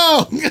to.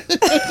 No.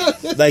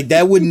 Like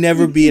that would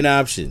never be an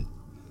option.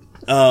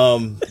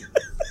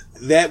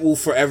 That will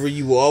forever.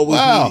 You will always.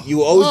 Wow. Be, you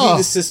will always Oh. be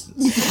the sister.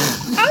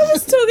 I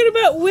was talking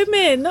about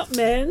women, not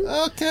men.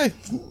 Okay.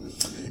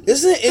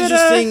 Isn't it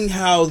interesting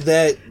how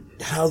that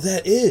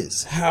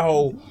is?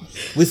 How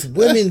with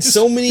women,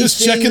 so many Just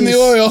things, checking the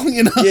oil,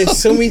 you know. Yeah,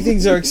 so many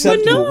things are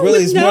acceptable. no one really,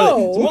 would it's know.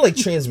 more like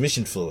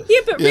transmission fluid.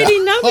 Yeah, but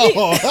really nobody.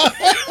 Oh.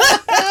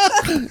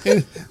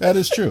 That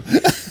is true.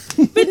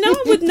 But no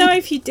one would know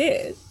if you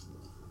did.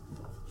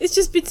 It's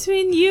just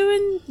between you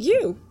and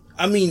you.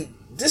 I mean,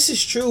 this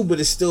is true, but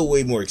it's still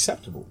way more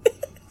acceptable.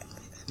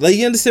 Like,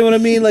 you understand what I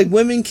mean? Like,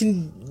 women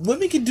can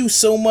do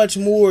so much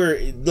more.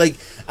 Like,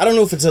 I don't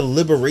know if it's a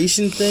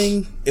liberation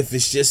thing, if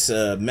it's just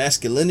a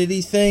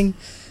masculinity thing.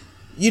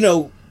 You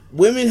know,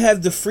 women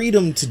have the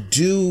freedom to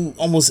do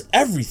almost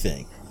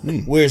everything.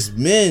 Whereas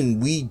men,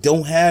 we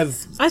don't have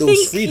I those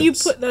think freedoms. you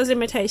put those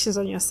limitations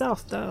on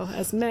yourself, though,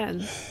 as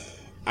men.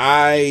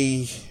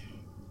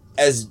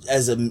 As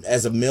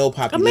a male Or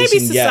population,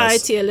 maybe yes.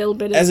 society a little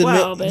bit as As a well.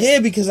 male, But yeah,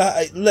 because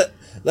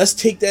let's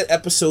take that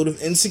episode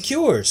of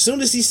Insecure. As soon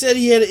as he said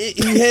he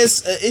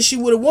has an issue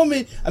with a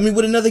woman,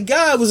 with another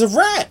guy, it was a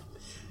wrap.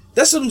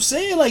 That's what I'm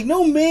saying. Like,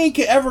 no man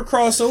can ever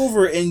cross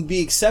over and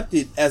be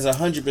accepted as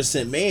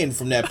 100% man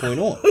from that point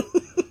on.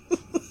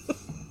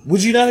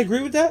 Would you not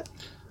agree with that?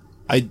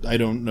 I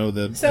don't know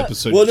the So-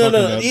 episode Well, you're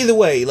no. talking about. Either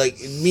way, like,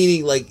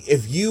 meaning, like,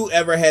 if you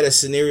ever had a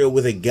scenario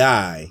with a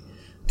guy,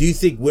 do you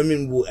think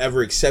women will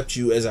ever accept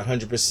you as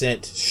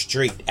 100%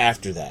 straight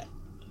after that?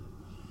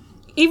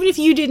 even if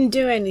you didn't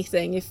do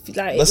anything, if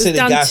like Let's it say was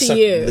done to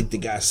you, the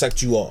guy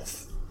sucked you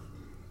off.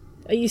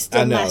 are you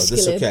still I know,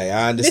 masculine? that's okay.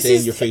 I This understand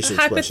is your facial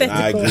expression. I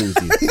hypothetical. agree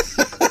with you.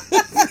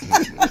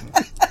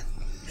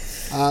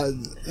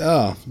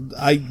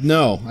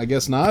 I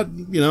guess not.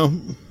 You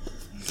know,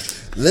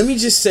 Let me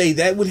just say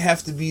that would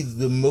have to be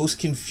the most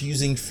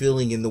confusing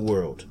feeling in the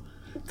world.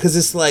 Because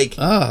it's like,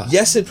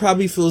 yes, it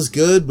probably feels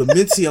good, but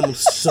mentally I'm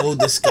so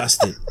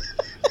disgusted.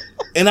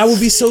 And I would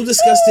be so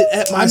disgusted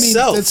at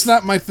myself. I mean, it's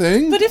not my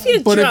thing. But if you're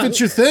if drunk- it's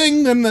your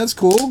thing, then that's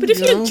cool. But if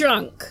you you're know?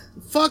 drunk,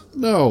 Fuck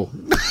no.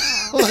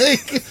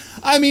 Like,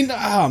 I mean,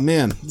 oh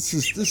man, this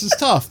is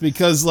tough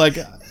because, like,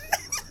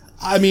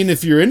 I mean,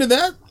 if you're into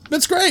that,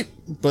 It's great,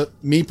 but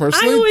me I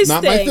personally, always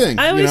not think, my thing.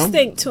 I always you know?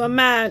 think to a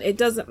man, it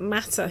doesn't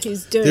matter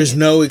who's doing There's it.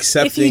 no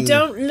accepting. If you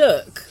don't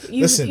look,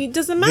 Listen, it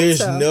doesn't matter.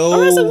 there's no.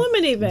 Or as a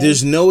woman, even.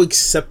 There's no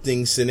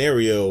accepting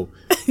scenario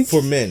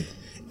for men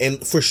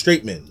and for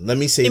straight men. Let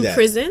me say in that.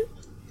 prison.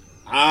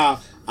 I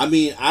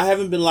mean, I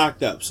haven't been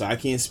locked up, so I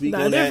can't speak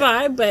on Neither that. have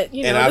I, but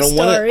you know and the I don't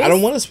stories. want. I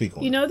don't want to speak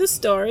on. You know the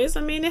stories.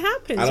 I mean, it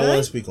happens. I don't right? want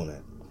to speak on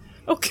that.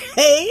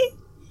 Okay,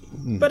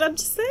 but I'm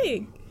just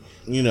saying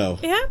You know,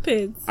 it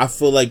happens. I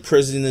feel like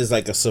prison is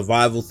like a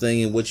survival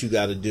thing, and what you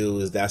got to do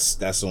is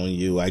that's on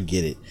you. I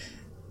get it.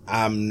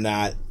 I'm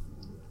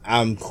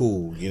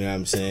cool. You know what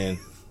I'm saying?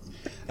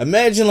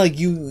 Imagine like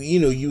you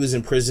was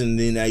in prison, and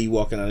then now you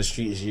walking on the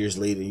streets years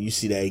later, and you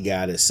see that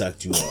guy that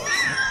sucked you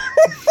off.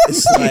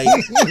 It's like,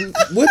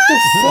 what the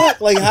fuck?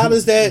 Like, how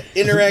does that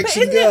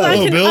interaction Isn't go? it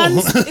like Hello,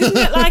 isn't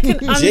it like an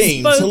unspoken?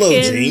 James, hello,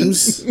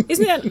 James.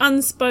 Isn't it an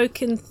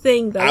unspoken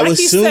thing though? I Like would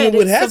you assume said, it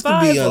would it's have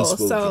to be survival,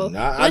 unspoken. So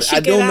I once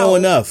you get don't know out-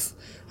 enough.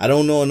 I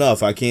don't know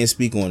enough. I can't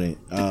speak on it.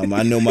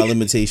 I know my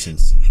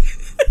limitations.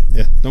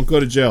 Yeah, don't go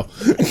to jail.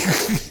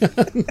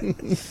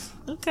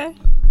 Okay.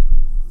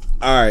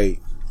 All right.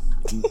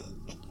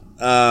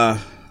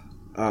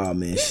 Oh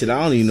man, shit!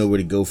 I don't even know where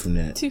to go from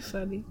that. Too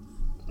funny.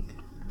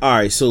 All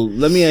right, so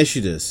let me ask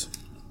you this: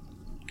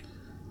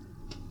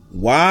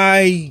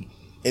 why?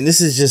 And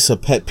this is just a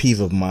pet peeve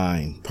of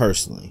mine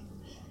personally.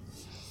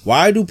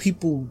 Why do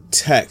people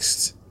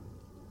text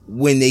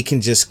when they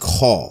can just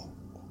call?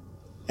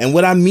 And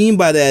what I mean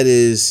by that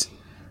is,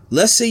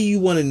 let's say you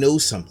want to know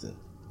something.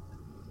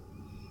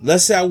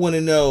 Let's say I want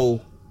to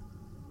know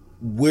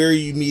where are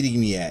you meeting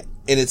me at,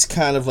 and it's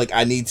kind of like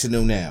I need to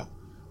know now.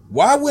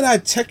 Why would I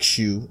text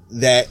you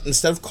that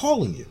instead of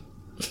calling you?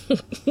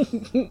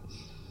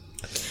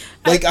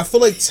 Like, I feel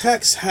like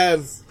texts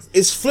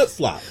it's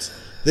flip-flopped.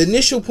 The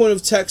initial point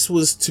of text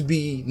was to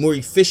be more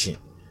efficient.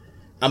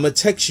 I'm going to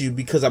text you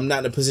because I'm not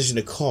in a position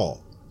to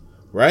call.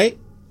 Right?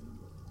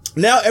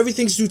 Now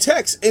everything's through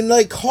text. And,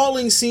 like,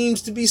 calling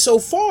seems to be so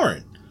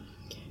foreign.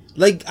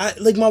 Like,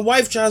 my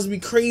wife drives me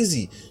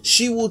crazy.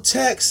 She will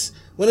text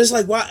when it's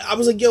like, why? I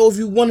was like, yo, if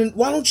you want to,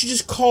 why don't you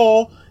just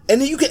call and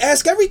then you can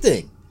ask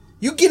everything?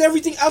 You get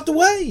everything out the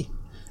way.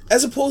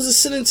 As opposed to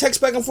sending text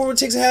back and forth, it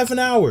takes a half an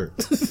hour.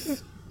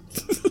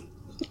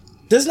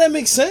 Doesn't that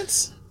make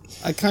sense?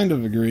 I kind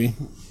of agree.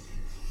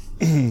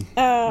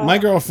 My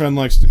girlfriend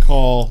likes to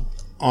call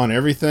on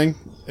everything,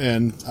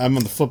 and I'm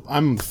on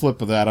the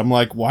flip of that. I'm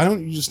like, why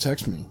don't you just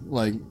text me?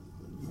 Like,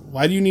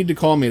 why do you need to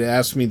call me to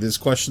ask me this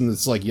question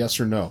that's like yes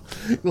or no?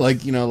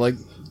 Like, you know, like,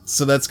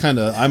 so that's kind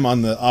of, I'm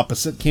on the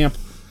opposite camp.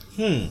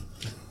 I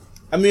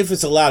mean, if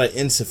it's a lot of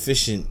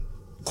insufficient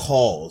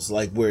calls,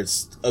 like where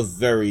it's of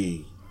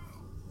very,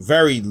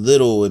 very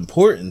little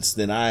importance,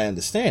 then I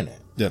understand that.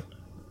 Yeah.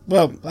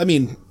 Well, I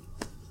mean,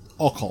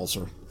 all calls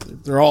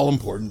they're all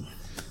important.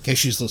 In case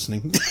she's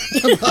listening.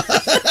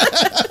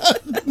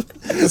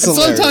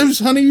 Sometimes,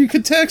 honey, you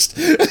could text.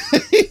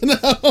 You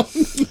know?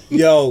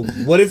 Yo,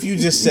 what if you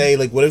just say,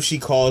 like, what if she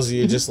calls you,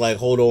 you're just like,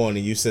 hold on,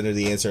 and you send her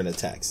the answer in a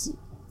text?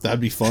 That'd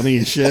be funny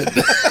as shit.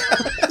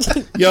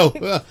 Yo,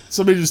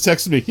 somebody just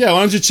texted me. Yeah, why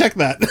don't you check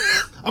that?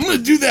 I'm gonna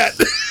do that.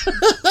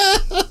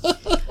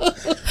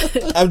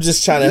 I'm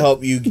just trying to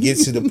help you get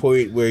to the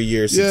point where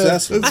you're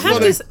successful.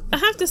 that's I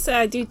have to say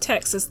I do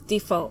text as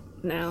default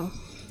now.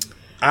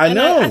 I And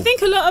know. I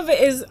think a lot of it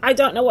is I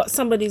don't know what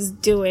somebody's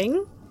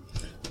doing,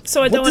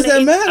 so I What don't does want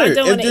to. that matter? I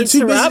don't want to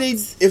interrupt.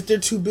 If they're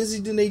too busy,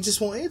 then they just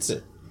won't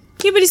answer.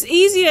 Yeah, but it's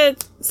easier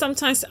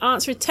sometimes to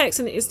answer a text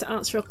than it is to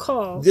answer a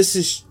call. This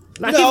is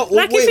Like no. if-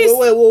 like if wait,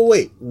 it's-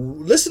 wait.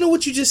 Listen to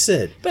what you just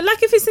said. But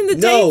like if it's in the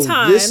No,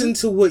 daytime, listen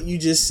to what you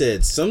just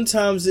said.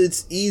 Sometimes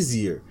it's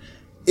easier.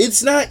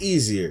 It's not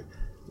easier.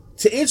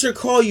 To answer a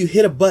call, you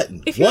hit a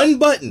button. One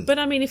button. But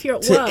I mean, if you're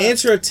at To work,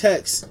 answer a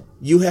text,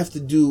 you have to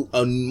do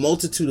a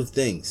multitude of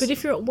things. but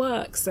if you're at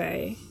work,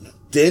 say,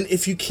 Then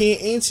if you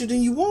can't answer,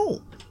 then you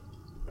won't.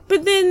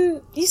 but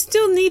then you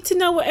still need to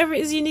know whatever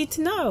it is you need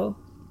to know.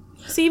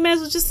 So you may as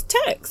well just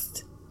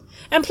text.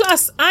 And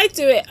plus, I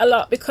do it a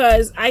lot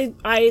because I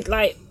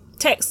like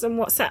text and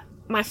WhatsApp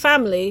my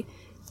family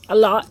a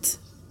lot.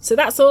 So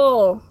that's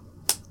all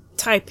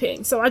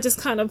typing. So I just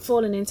kind of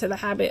fallen into the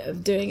habit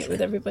of doing it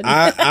with everybody.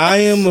 I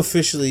am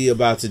officially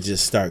about to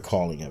just start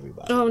calling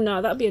everybody. Oh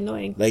no, that'd be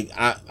annoying. Like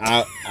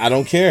I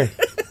don't care.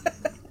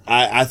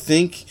 I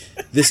think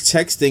this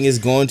text thing is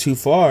going too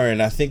far,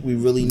 and I think we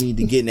really need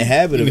to get in the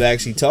habit of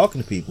actually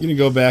talking to people. You can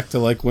go back to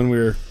like when we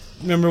were.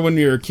 Remember when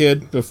you were a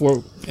kid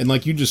before, and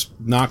like you just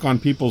knock on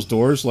people's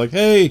doors, like,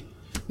 "Hey,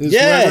 is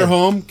Ryder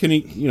home? Can he?"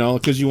 You know,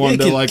 because you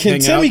wanted to like can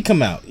hang Timmy out.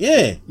 come out?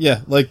 Yeah.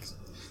 Yeah, like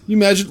you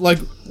imagine, like,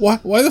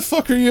 why the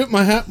fuck are you at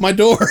my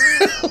door?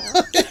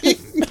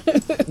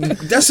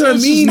 That's what I This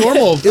is mean.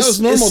 normal. That was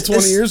normal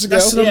 20 years ago.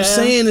 That's what I'm Yeah.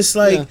 saying. It's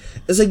like Yeah.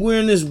 it's like we're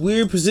in this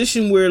weird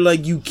position where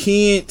like you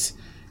can't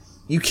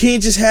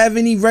just have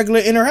any regular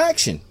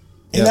interaction,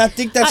 and Yeah. I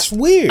think that's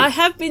weird. I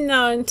have been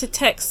known to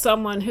text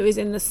someone who is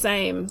in the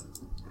same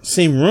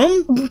Same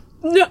room,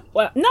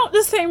 not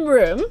the same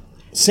room,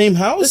 same the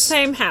house.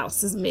 same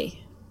house as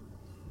me.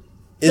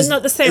 Is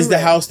not the same Is the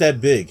room. house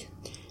that big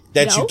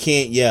that No. you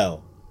can't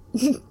yell?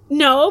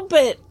 No,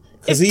 but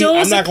if Because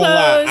doors I'm not are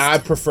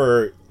gonna closed,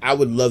 lie. I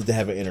would love to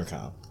have an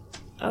intercom.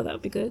 oh, that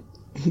would be good.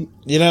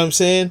 You know what I'm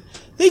saying?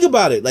 Think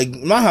about it. Like,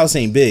 my house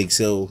ain't big,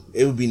 so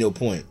it would be no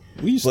point.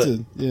 We used But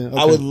to. Yeah, okay.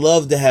 I would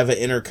love to have an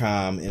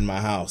intercom in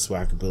my house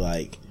where I could be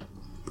like,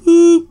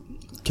 boop,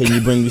 can you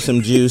bring me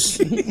some juice?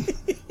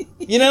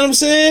 You know what I'm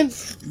saying?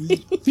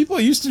 People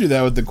used to do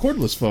that with the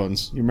cordless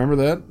phones. You remember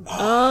that?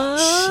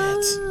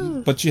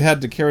 Shit. But you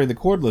had to carry the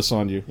cordless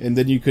on you, and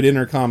then you could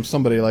intercom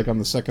somebody like on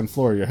the second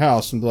floor of your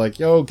house and be like,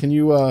 "Yo, can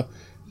you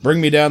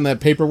bring me down that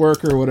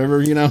paperwork or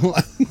whatever?" You know.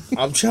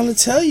 I'm trying to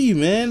tell you,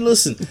 man.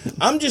 Listen,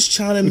 I'm just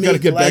trying to gotta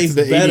make get back life to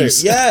the better.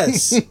 80s.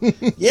 Yes.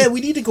 Yeah,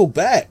 we need to go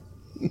back.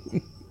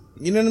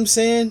 You know what I'm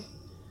saying?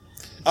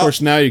 Of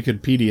course, now you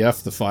could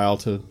PDF the file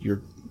to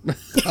your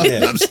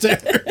Yeah,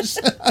 upstairs.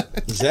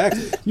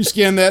 exactly. You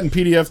scan that and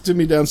PDF to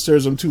me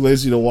downstairs. I'm too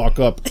lazy to walk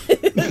up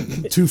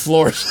 2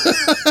 floors.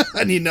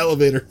 I need an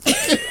elevator.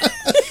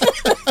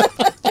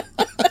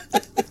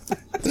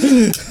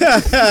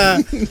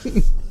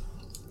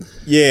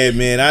 Yeah,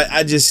 man.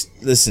 I just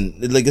listen.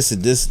 Like I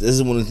said, this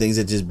is one of the things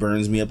that just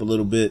burns me up a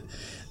little bit.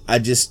 I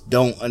just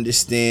don't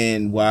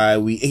understand why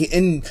we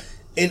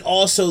and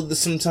also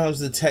sometimes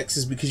the text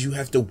is because you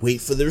have to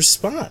wait for the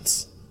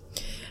response.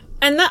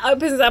 And that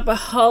opens up a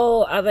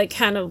whole other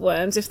can of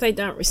worms if they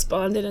don't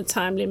respond in a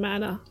timely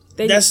manner.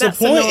 That's the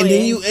point, annoying. and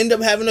then you end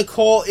up having to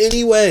call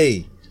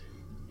anyway.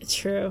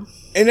 True.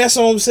 And that's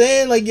all I'm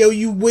saying. Like, yo,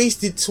 you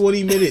wasted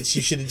 20 minutes.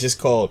 You should have just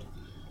called.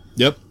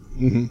 Yep.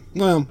 Mm-hmm.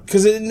 Well,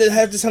 Because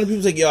half the time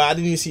people's like, yo, I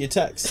didn't even see your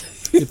text.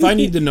 if I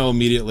need to know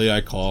immediately,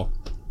 I call.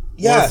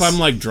 Yes. Or if I'm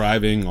like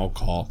driving, I'll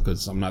call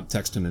because I'm not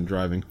texting and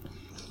driving.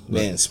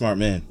 Man, smart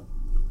man.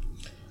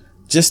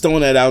 Just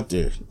throwing that out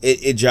there.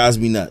 It drives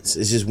me nuts.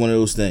 It's just one of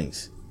those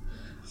things.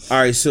 All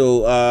right,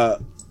 so,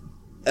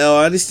 Elle,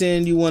 I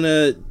understand you want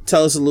to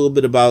tell us a little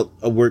bit about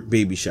a work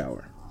baby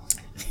shower.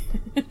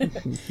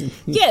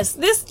 Yes,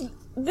 this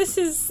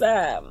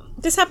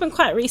happened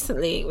quite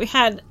recently. We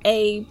had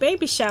a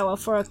baby shower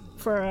for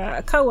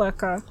a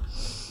coworker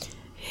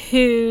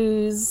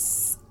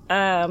whose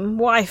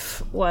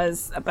wife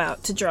was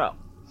about to drop.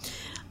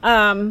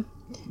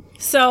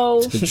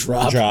 So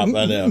Drop.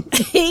 I know.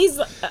 he's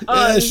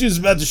Yeah, she was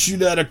about to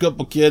shoot out a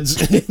couple kids.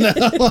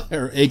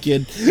 Or a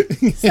kid.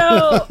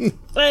 so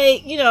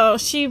like, you know,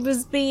 she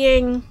was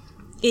being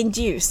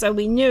induced, so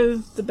we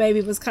knew the baby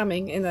was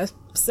coming in a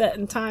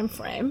certain time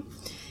frame.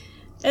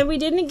 And we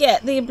didn't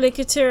get the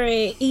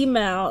obligatory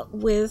email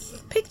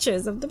with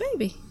pictures of the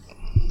baby.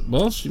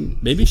 Well,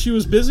 maybe she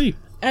was busy.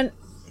 And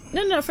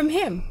no, from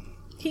him.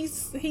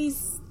 He's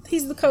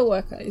the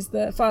coworker. He's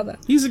the father.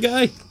 He's a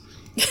guy.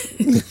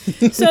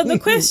 So the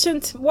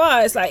question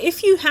was, like,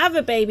 if you have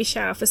a baby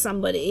shower for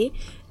somebody,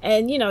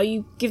 and you know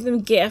you give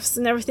them gifts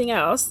and everything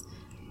else,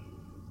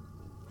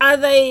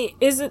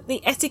 is it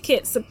the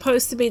etiquette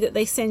supposed to be that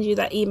they send you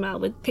that email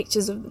with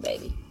pictures of the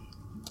baby?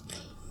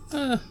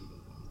 I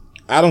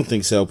don't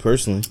think so,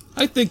 personally.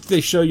 I think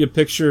they show you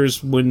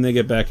pictures when they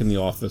get back in the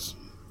office,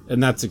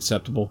 and that's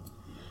acceptable.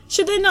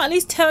 Should they not at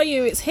least tell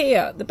you it's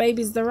here, the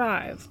baby's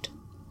arrived?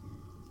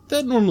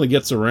 That normally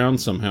gets around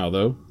somehow,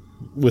 though,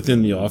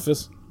 within the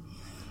office.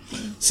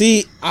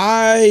 See,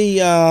 I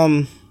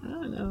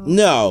don't know.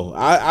 no,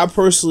 I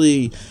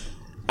personally,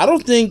 I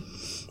think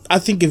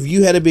if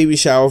you had a baby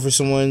shower for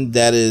someone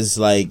that is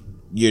like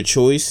your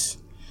choice,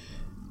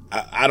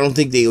 I don't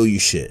think they owe you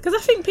shit. Because I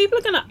think people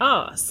are going to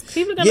ask.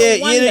 People are going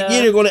to wonder. Yeah,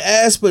 they're going to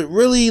ask, but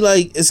really,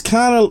 like, it's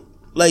kind of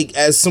like,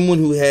 as someone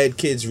who had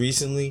kids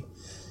recently,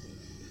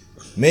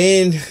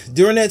 man,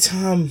 during that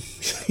time,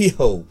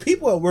 yo,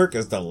 people at work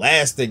is the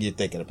last thing you're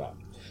thinking about.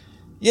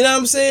 You know what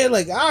I'm saying?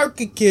 Like, I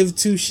could give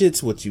 2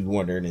 shits what you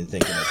wondering and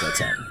thinking at that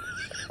time.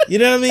 You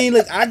know what I mean?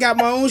 Like, I got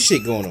my own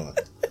shit going on.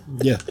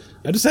 Yeah,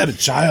 I just had a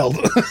child.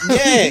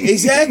 Yeah,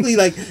 exactly.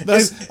 Like,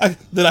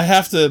 that I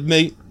have to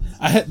make.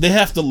 They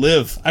have to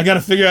live. I got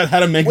to figure out how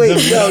to make them live.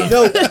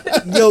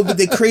 yo, but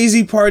the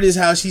crazy part is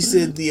how she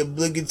said the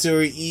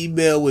obligatory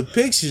email with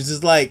pictures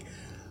is like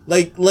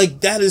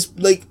that is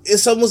like,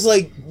 it's almost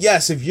like,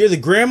 yes, if you're the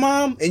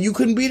grandmom and you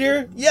couldn't be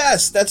there,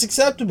 yes, that's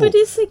acceptable.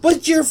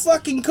 But you're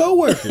fucking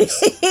coworkers.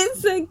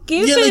 It's a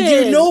given.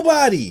 You're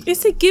nobody.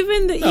 It's a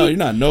given that No, you're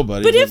not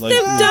nobody. But if like,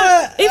 they've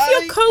done, if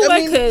your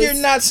coworkers,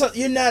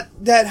 you're not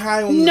that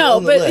high on no,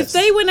 on the but list.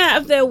 if they went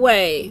out of their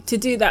way to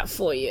do that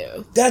for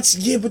you,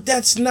 but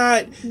that's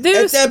not.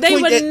 they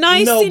were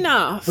nice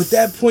enough. But at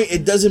that point,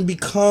 it doesn't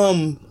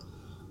become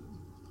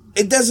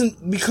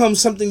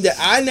something that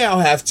I now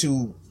have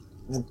to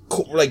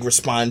like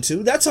respond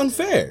to. That's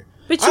unfair.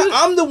 But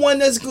I'm the one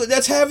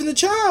that's having the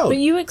child. But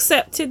you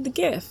accepted the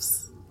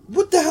gifts.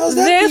 What the hell does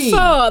that mean?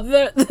 Therefore,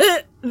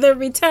 the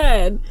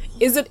return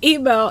is an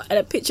email and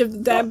a picture of the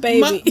damn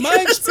baby.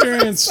 My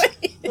experience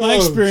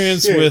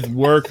with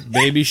work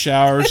baby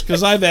showers,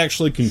 because I've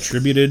actually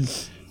contributed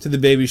to the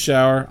baby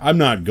shower. I'm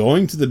not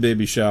going to the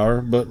baby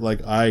shower, but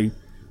like I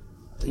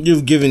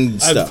You've given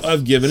stuff.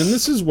 I've given, and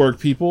this is work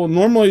people.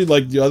 Normally,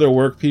 like the other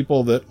work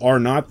people that are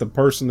not the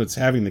person that's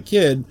having the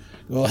kid,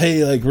 well,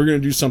 hey, like we're gonna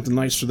do something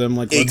nice for them.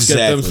 Like let's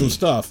get them some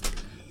stuff.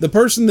 The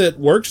person that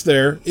works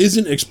there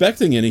isn't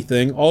expecting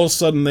anything. All of a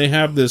sudden, they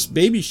have this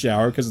baby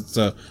shower because it's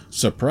a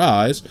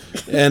surprise,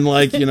 and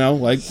like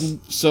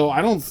so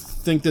I don't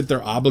think that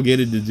they're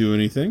obligated to do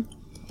anything.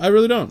 I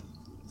really don't.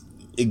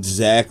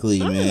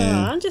 Exactly, I don't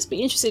man. know. I'll just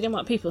be interested in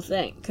what people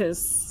think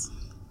because.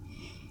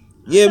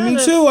 Yeah,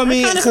 me too. I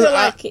mean, I kind of because feel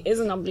like it is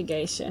an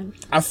obligation.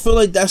 I feel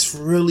like that's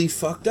really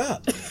fucked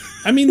up.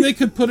 I mean, they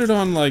could put it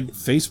on like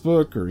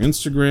Facebook or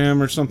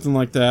Instagram or something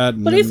like that.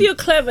 And But if you're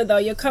clever, though,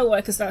 your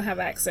coworkers don't have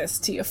access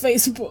to your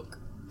Facebook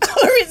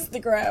or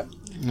Instagram.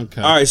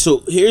 okay, All right,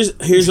 so here's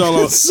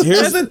all.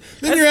 then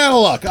you're out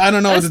of luck. I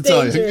don't know what to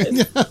That's tell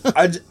you.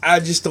 dangerous. I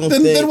just don't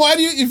Then think. why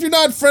do you, if you're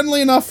not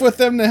friendly enough with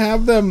them to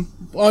have them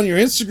on your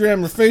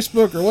Instagram or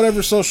Facebook or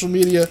whatever social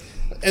media,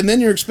 and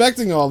then you're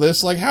expecting all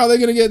this, like how are they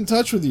going to get in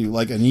touch with you?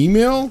 Like an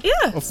email?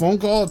 Yeah. A phone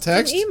call? A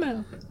text? An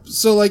email.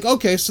 So like,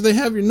 okay, so they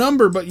have your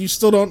number, but you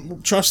still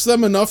don't trust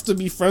them enough to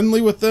be friendly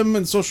with them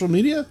in social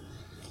media?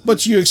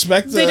 But you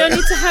expect They don't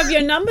need to have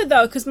your number,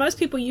 though, because most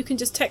people you can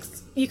just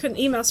text, you can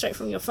email straight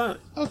from your phone.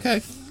 Okay.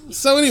 So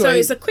So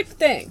anyway, it's a quick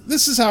thing.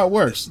 this is how it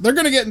works. They're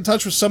going to get in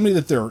touch with somebody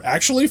that they're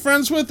actually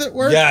friends with at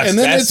work, Yes, and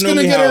then that's it's going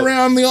to normally get how-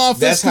 around the office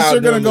that's because how they're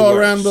it going to go normally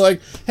around and works.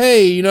 be like,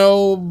 hey,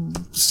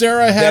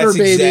 Sarah had That's her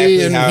baby,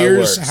 exactly and how it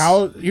here's works.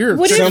 how, here,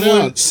 What check if-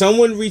 it out.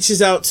 Someone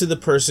reaches out to the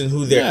person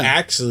who they're Yeah.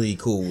 actually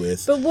cool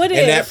with, But what and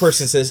if- that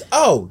person says,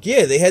 "Oh,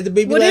 yeah, they had the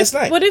baby last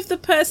night." What if the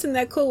person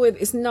they're cool with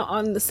is not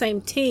on the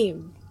same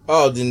team?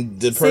 Oh, then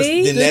the person,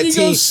 See? then Then that you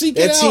go team, seek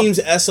it that out. team's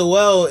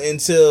SOL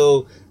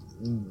until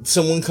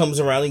someone comes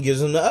around and gives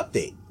them the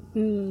update.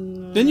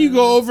 Then you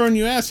go over and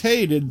you ask,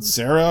 hey, did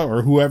Sarah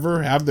or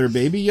whoever have their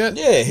baby yet?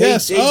 Yeah, hey,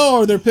 yes. they-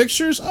 Oh, are there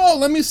pictures? Oh,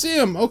 let me see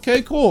them.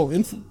 Okay, cool.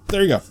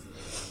 There you go.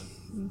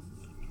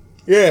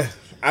 Yeah,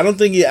 I don't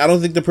think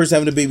the person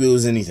having the baby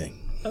was anything.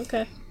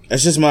 Okay.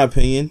 That's just my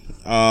opinion.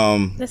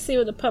 Let's see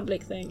what the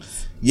public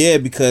thinks. Yeah,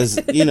 because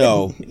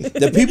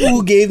the people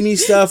who gave me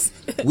stuff,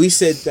 we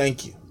said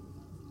thank you.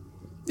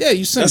 Yeah,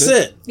 you sent That's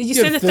it. it. Did you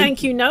send a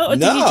thank you note, or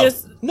did No. you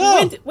just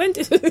No. When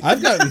did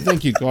I've gotten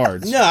thank you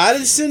cards. No, I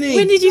didn't send any.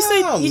 when did you No, say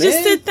you man.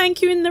 just said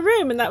thank you in the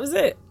room and that was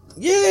it?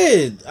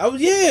 Yeah,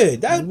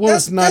 that Well,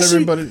 that's not that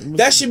everybody-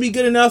 that should be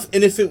good enough.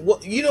 And if it,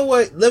 you know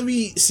what? Let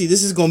me see.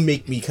 This is gonna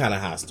make me kind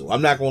of hostile.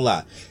 I'm not gonna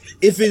lie.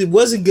 If it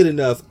wasn't good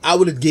enough, I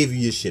would have gave you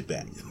your shit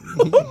back.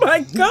 Oh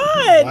my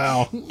god!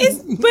 Wow.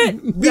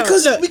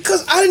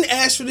 Because I didn't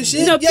ask for the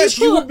shit. No, Yes,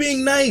 you people- were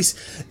being nice,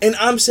 and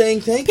I'm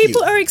saying thank you.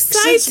 People are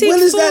excited Since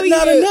when is that for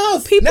not you.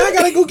 enough? People- Now I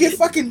gotta go get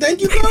fucking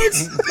thank you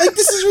cards. Like,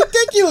 this is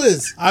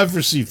ridiculous. I've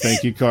received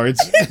thank you cards.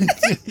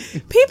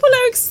 People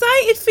are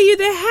excited for you.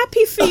 They're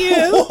happy for you,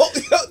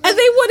 and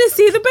they want to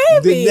see the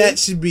baby. Then that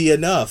should be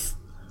enough.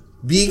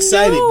 Be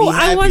excited. No, be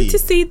happy. I want to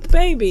see the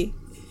baby.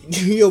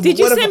 Yo, Did but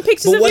you what send if-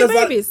 pictures but of what your if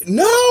I- babies?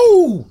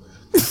 No!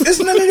 It's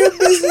none of their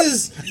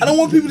business. I don't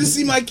want people to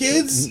see my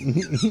kids.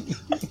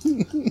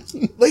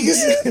 Like,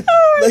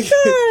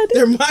 God.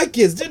 they're my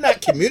kids. They're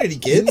not community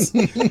kids.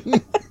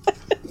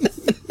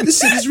 This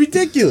shit is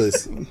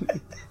ridiculous.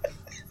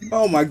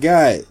 Oh my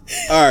god!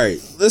 All right,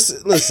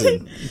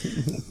 listen.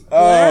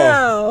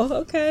 Wow.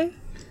 Okay.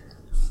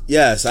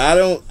 Yes, I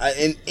don't.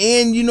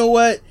 And you know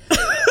what?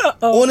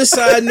 On a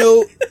side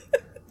note,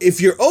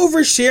 if you're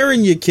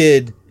oversharing your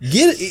kid,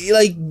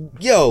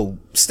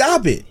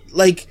 stop it.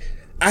 Like,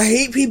 I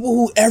hate people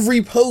who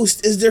every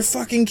post is their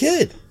fucking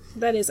kid.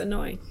 That is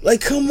annoying.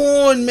 Like, come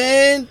on,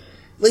 man.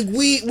 Like,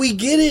 we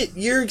get it.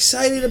 You're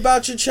excited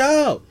about your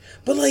child.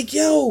 But, like,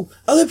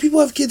 other people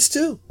have kids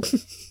too.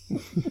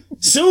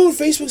 Soon,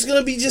 Facebook's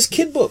gonna be just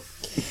kid book.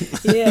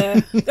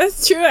 Yeah,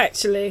 that's true.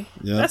 Actually,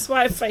 Yeah. that's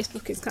why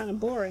Facebook is kind of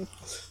boring.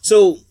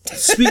 So,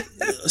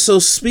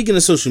 speaking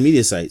of social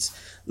media sites,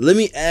 let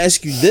me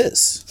ask you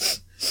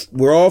this.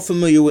 We're all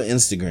familiar with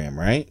Instagram,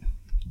 right?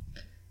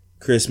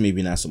 Chris,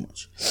 maybe not so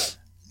much.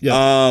 Yeah.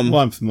 Well,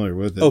 I'm familiar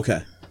with it.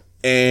 Okay.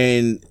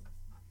 And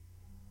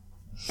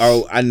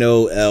I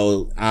know,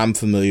 Elle, I'm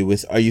familiar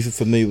with. Are you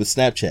familiar with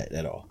Snapchat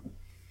at all?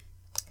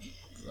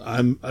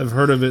 I've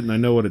heard of it and I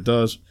know what it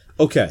does.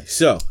 Okay,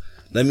 so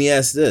let me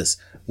ask this.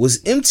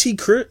 Was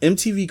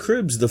MTV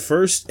Cribs the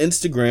first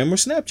Instagram or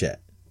Snapchat?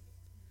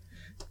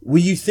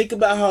 When you think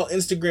about how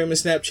Instagram and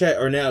Snapchat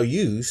are now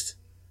used,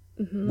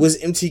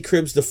 was MTV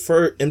Cribs the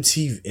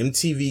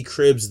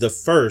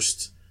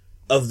first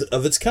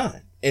of its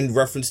kind in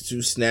reference to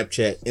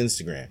Snapchat,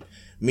 Instagram?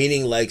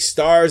 Meaning, like,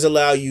 stars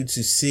allow you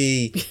to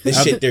see the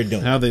shit they're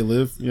doing. How they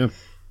live. Yeah.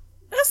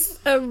 That's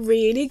a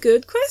really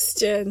good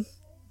question.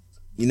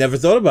 You never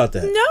thought about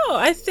that? No,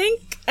 I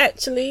think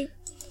actually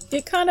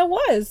it kind of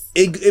was.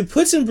 It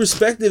puts in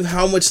perspective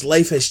how much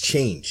life has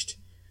changed.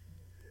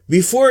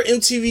 Before,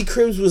 MTV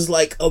Cribs was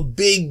like a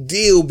big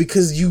deal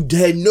because you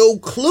had no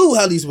clue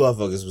how these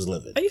motherfuckers was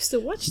living. I used to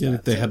watch Yeah,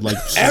 that. they had like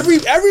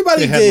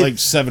Everybody they had did. like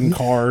 7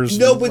 cars.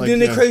 No, and, but like, then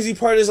the yeah. crazy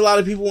part is a lot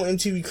of people on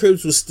MTV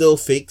Cribs was still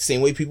fake,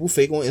 same way people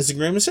fake on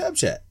Instagram and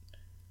Snapchat.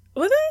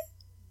 Were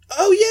they?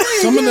 Oh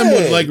yeah, Some of them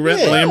with like red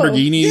yeah.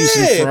 Lamborghinis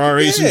and Yeah,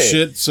 Ferraris and yeah.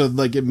 shit, so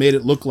like it made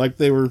it look like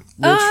they were rich.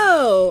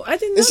 Oh, I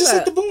didn't know It's just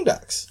that. like the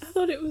Boondocks. I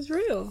thought it was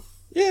real.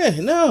 Yeah,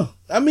 no.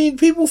 I mean,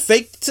 people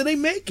fake it till they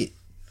make it.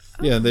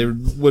 Yeah, they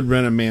would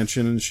rent a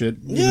mansion and shit.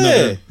 Even though Yeah.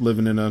 they're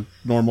living in a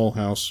normal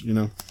house, you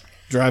know,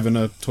 driving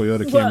a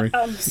Toyota Camry.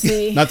 Well,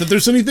 see, Not that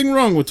there's anything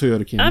wrong with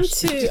Toyota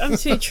Camrys. I'm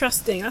too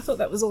trusting. I thought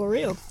that was all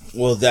real.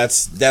 Well,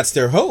 that's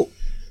their hope.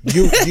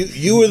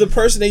 You were the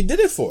person they did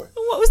it for.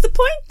 Well, what was the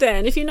point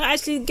then? If you're not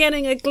actually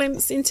getting a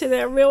glimpse into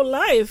their real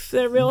life,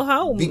 their real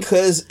home.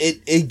 Because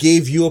it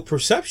gave you a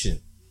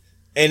perception.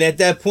 And at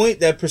that point,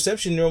 that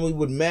perception normally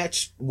would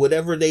match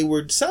whatever they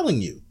were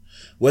selling you.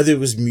 Whether it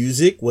was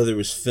music, whether it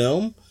was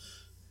film,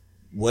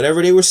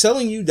 whatever they were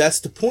selling you, that's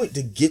the point,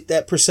 to get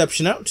that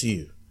perception out to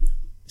you.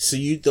 So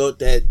you thought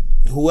that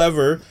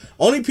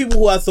only people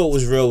who I thought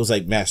was real was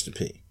like Master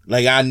P.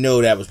 Like, I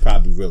know that was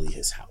probably really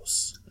his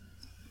house.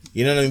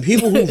 You know what I mean?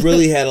 People who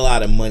really had a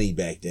lot of money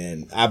back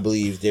then, I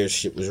believe their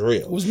shit was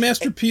real. Was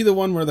Master P the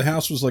one where the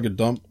house was like a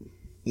dump?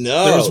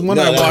 No, There was one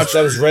I watched.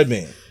 That was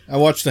Redman. I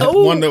watched that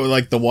one that was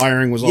like the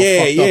wiring was all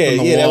Yeah, fucked up in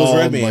the wall. that was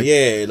Redman. Like,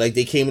 Yeah, like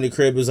they came in the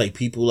crib, it was like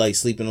people like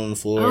sleeping on the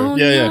floor. Oh,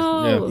 Yeah,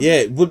 no.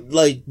 Yeah,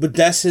 but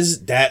that's his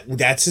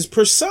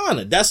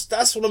persona.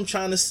 That's what I'm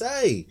trying to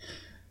say.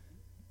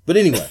 But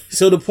anyway,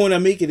 so the point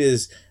I'm making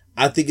is,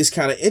 I think it's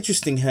kind of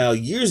interesting how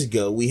years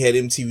ago we had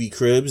MTV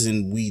Cribs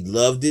and we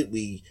loved it.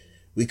 We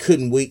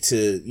couldn't wait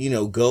to,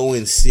 go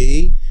and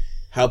see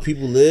how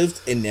people lived,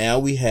 and now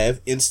we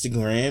have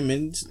Instagram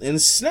and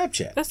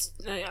Snapchat.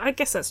 I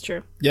guess that's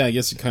true. Yeah, I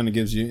guess it kind of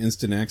gives you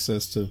instant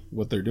access to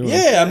what they're doing.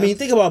 Yeah, I mean,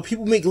 think about it.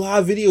 People make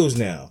live videos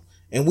now,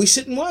 and we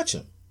sit and watch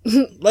them.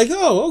 Like,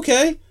 oh,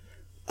 okay.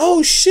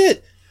 Oh,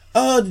 shit.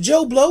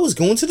 Joe Blow is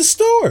going to the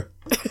store.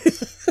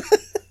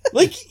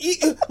 like,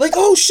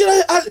 oh,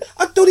 shit,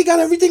 I thought he got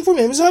everything from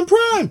Amazon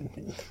Prime.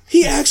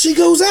 He actually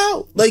goes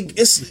out. Like,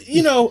 it's,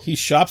 He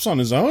shops on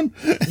his own?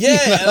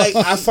 Yeah, like,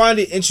 I find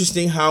it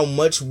interesting how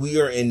much we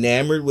are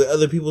enamored with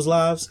other people's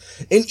lives.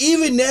 And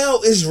even now,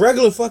 it's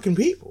regular fucking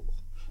people.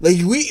 Now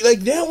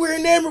we're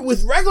enamored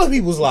with regular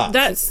people's lives.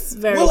 That's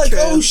very We're like, true.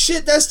 oh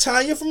shit, that's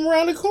Tanya from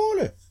around the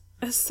corner.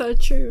 That's so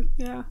true.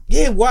 Yeah.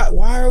 Yeah,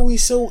 why are we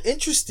so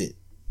interested?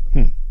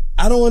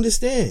 I don't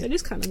understand. It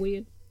is kind of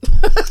weird.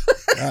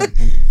 I'm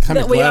kind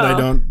of we glad I are.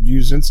 don't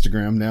use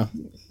Instagram now.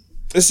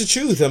 It's the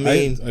truth. I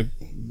mean, I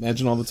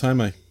imagine all the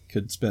time I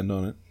could spend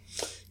on it.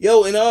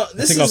 yo, and I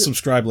think I'll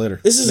subscribe later.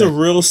 This is a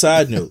real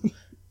side note.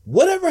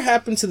 Whatever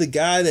happened to the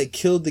guy that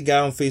killed the guy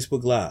on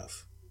Facebook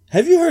Live?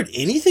 Have you heard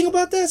anything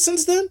about that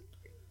since then?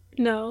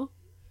 No.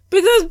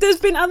 Because there's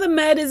been other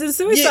murders and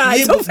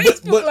suicides on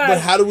Facebook but Live.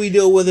 how do we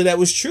know whether that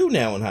was true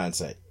now in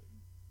hindsight?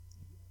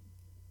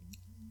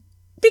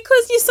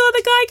 Because you saw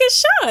the guy get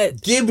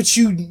shot. Yeah, but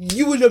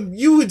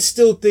you would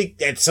still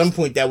think at some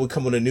point that would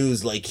come on the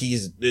news, like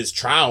his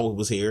trial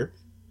was here.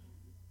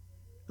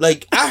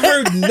 Like, I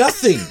heard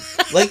nothing.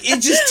 Like,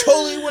 it just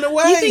totally went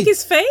away. You think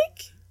it's fake?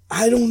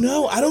 I don't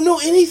know. I don't know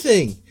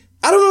anything.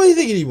 I don't know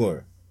anything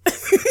anymore.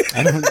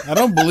 I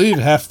don't believe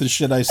half the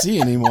shit I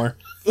see anymore.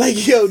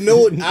 Like, yo,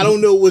 no, I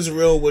don't know what's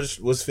real,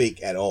 what's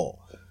fake at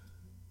all.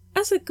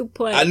 That's a good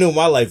point. I know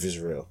my life is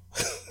real.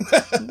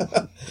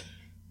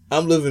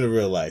 I'm living a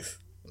real life.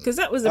 Because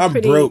that was I'm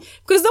pretty. broke.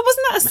 Because that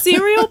wasn't that a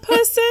serial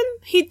person.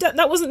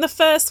 That wasn't the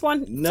first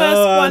one.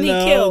 He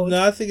killed.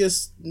 No,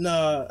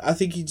 I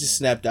think he just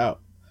snapped out.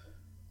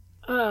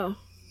 Oh,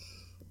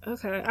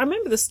 okay. I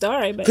remember the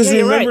story, but Because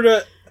yeah,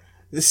 remember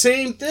the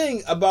same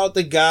thing about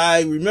the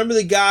guy. Remember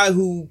the guy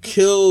who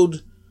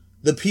killed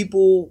the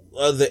people,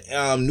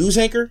 the news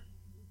anchor?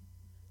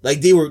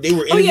 Like they were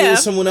interviewing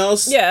someone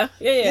else. Yeah.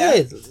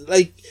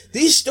 Like,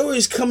 these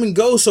stories come and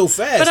go so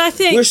fast. But I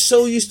think we're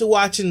so used to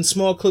watching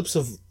small clips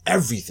of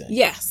everything.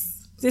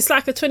 Yes, it's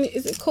like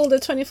is it called a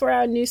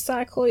 24-hour news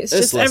cycle? It's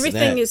just less than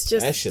everything that. is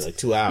just that shit like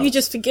 2 hours. You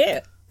just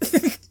forget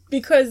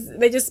because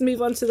they just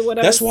move on to the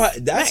whatever.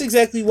 That's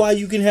exactly why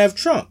you can have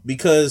Trump,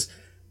 because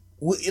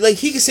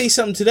he can say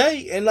something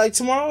today and like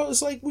tomorrow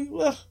it's like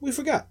we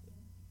forgot.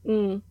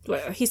 Well,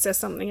 he says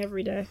something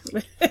every day.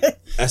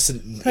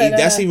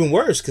 That's even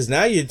worse, because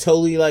now you're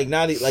totally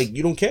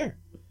you don't care.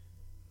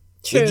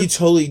 True. Like, you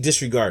totally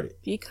disregard it.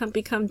 You can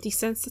become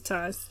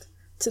desensitized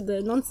to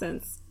the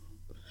nonsense.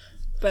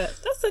 But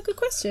that's a good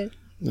question.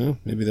 No,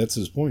 maybe that's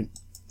his point.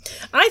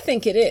 I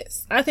think it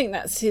is. I think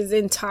that's his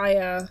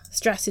entire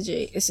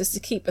strategy. It's just to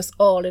keep us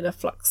all in a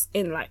flux,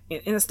 in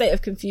a state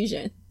of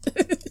confusion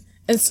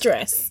and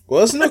stress.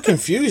 Well, it's no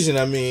confusion.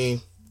 I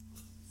mean,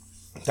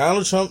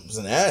 Donald Trump's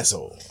an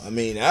asshole. I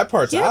mean, that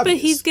part's obvious.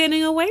 But he's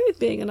getting away with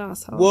being an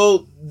asshole.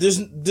 Well,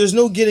 there's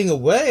no getting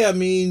away. I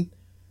mean,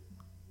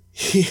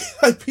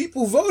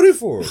 people voted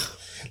for him.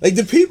 Like,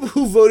 the people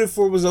who voted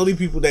for him was the only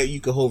people that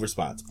you could hold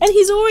responsible. And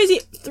he's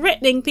always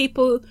threatening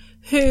people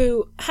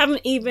who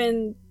haven't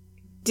even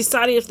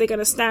decided if they're going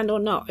to stand or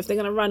not, if they're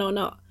going to run or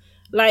not.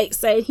 Like,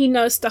 saying he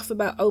knows stuff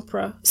about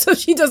Oprah, so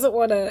she doesn't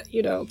want to,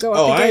 go up against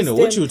him. I didn't know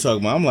what you were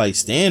talking about. I'm like,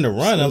 stand or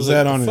run. So was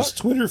that on his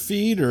Twitter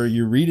feed, or are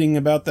you reading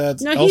about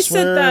that elsewhere? He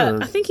said that.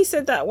 Or? I think he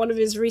said that at one of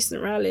his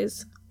recent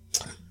rallies.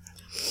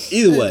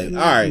 Either way, all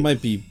right. It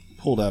might be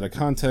pulled out of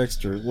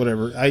context or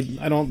whatever. I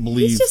don't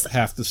believe just-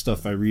 half the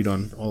stuff I read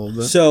on all of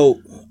this.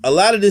 So, a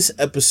lot of this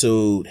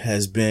episode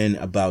has been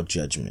about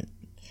judgment.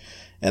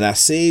 And I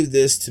saved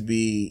this to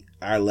be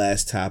our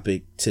last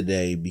topic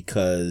today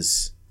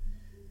because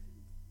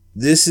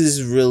this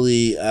is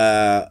really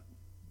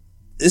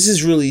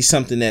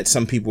something that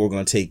some people are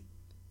going to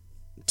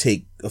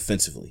take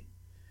offensively.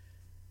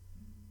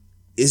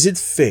 Is it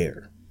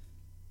fair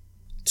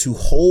to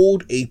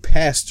hold a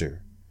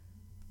pastor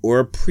or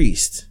a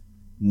priest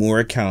more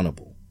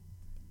accountable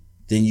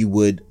than you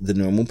would the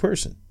normal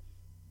person?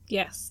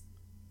 Yes.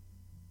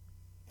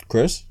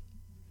 Chris?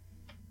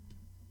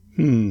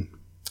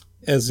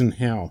 As in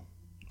how?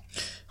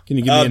 Can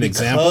you give me an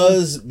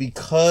example?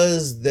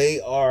 Because they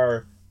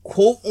are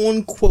quote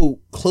unquote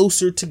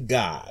closer to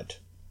God,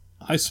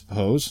 I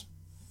suppose.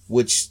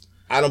 which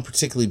I don't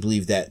particularly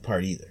believe that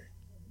part either.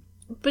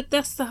 But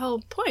that's the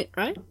whole point,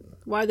 right?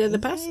 Why they're the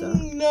pastor.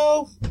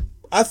 No,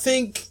 I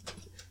think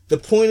the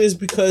point is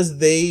because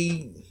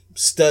they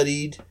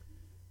studied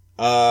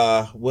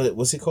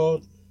what's it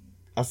called?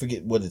 I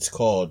forget what it's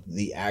called.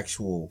 The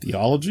actual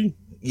Theology?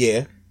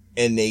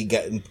 and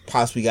they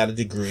possibly got a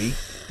degree,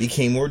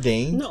 became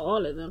ordained, Not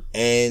all of them.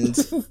 and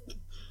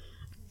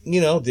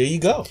there you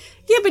go.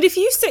 Yeah, but if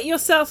you set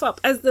yourself up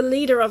as the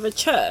leader of a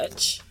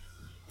church,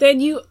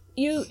 then you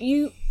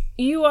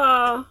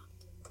are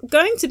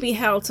going to be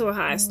held to a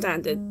higher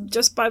standard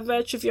just by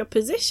virtue of your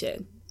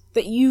position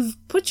that you've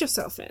put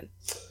yourself in.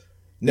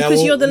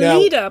 Because you're the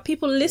leader,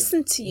 people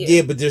listen to you.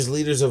 Yeah, but there's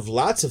leaders of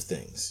lots of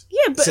things.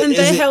 Yeah, but So and is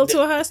they're it- held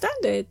to a higher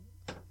standard.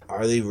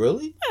 Are they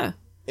really? Yeah.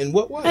 In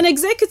what way? An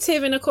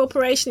executive in a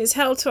corporation is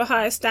held to a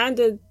higher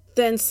standard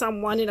than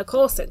someone in a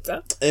call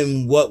center.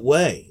 In what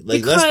way?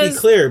 Like, let's be Because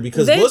clear,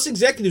 because they- most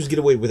executives get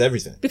away with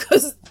everything.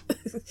 Because,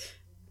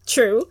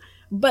 true,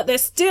 but they're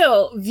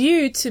still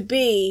viewed to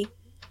be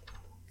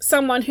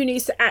someone who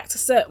needs to act a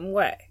certain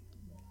way.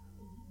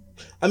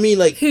 I mean,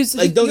 like,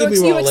 don't get me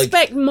you wrong.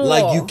 expect like, more.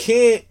 like you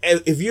can't.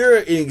 If you're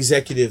an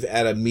executive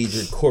at a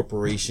major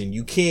corporation,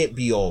 you can't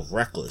be all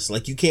reckless.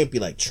 Like, you can't be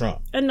like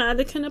Trump, And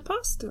neither can a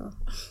pastor.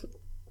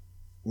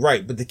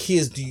 right? But the key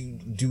is,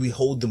 do we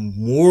hold them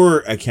more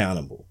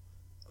accountable?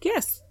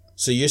 Yes.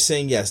 So you're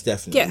saying yes,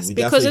 definitely. Yes, We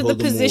because definitely of the hold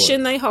them more.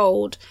 position they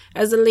hold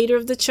as a leader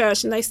of the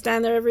church, and they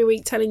stand there every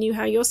week telling you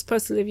how you're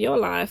supposed to live your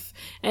life.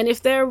 And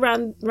if they're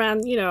around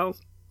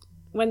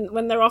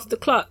when they're off the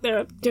clock,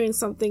 they're doing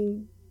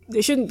something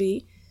they shouldn't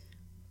be,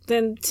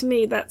 then to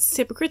me that's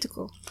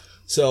hypocritical.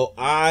 So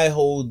I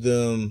hold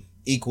them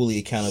equally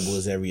accountable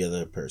as every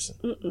other person.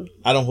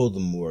 I don't hold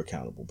them more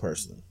accountable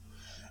personally.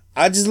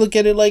 I just look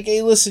at it like,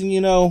 hey, listen,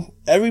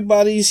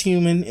 everybody's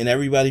human and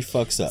everybody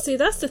fucks up. See,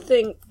 that's the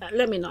thing.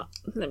 Let me not.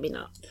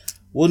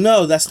 Well,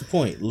 no, that's the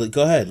point.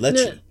 Go ahead.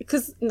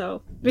 Because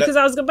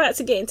I was about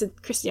to get into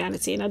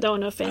Christianity, and I don't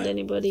want to offend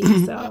anybody.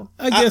 So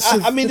I guess.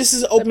 I mean, this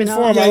is open know.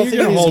 forum. Yeah, I don't you're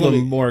think going to hold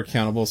anybody's them more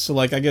accountable. So,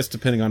 I guess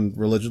depending on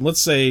religion,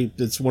 let's say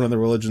it's one of the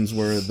religions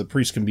where the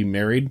priest can be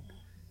married,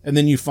 and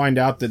then you find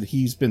out that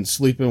he's been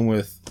sleeping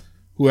with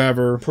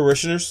whoever.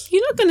 parishioners.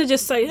 you're not going to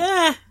just say,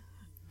 Yeah,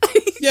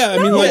 I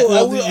mean, I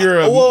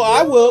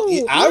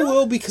you're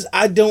will because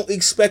I don't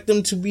expect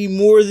them to be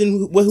more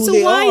than who So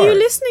they why are. are you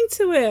listening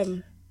to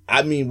him?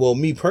 I mean, well,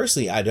 me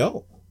personally, I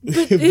don't.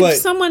 But if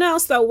someone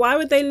else, though, why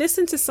would they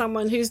listen to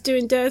someone who's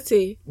doing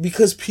dirty?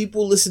 Because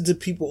people listen to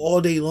people all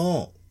day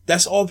long.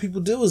 That's all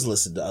people do is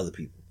listen to other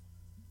people.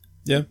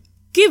 yeah.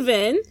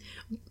 Given,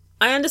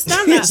 I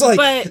understand that, It's like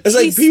but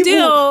he's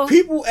still.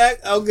 people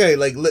act okay.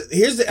 Like,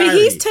 here's the But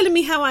irony. he's telling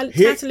me how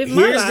to live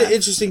my Here's life. the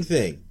interesting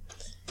thing.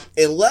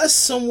 Unless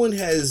someone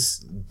has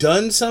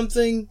done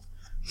something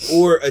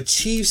or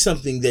achieved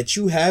something that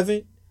you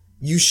haven't,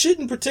 you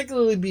shouldn't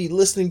particularly be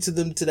listening to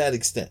them to that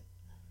extent.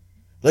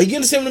 Like, you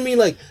understand what I mean?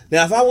 Like,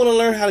 now if I want to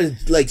learn how to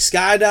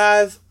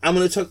skydive, I'm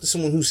going to talk to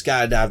someone who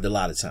skydived a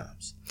lot of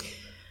times.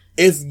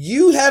 If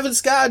you haven't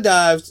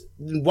skydived,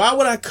 then why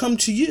would I come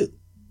to you?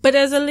 But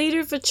as a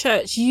leader of a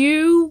church,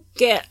 you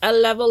get a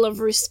level of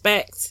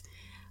respect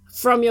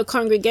from your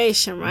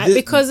congregation, right?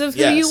 Because of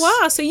who you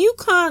are. So you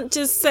can't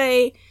just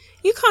say,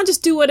 you can't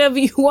just do whatever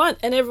you want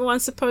and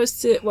everyone's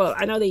supposed to, well,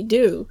 I know they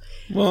do,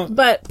 Well,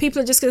 but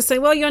people are just going to say,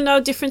 well, you're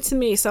no different to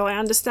me, so I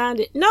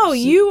understand it. No,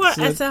 you are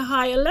at a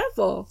higher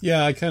level.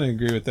 yeah, I kind of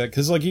agree with that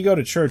because, you go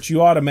to church,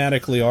 you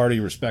automatically already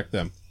respect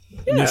them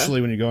initially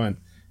when you go in.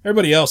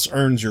 Everybody else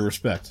earns your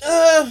respect.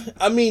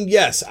 I mean,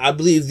 yes, I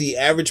believe the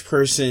average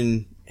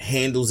person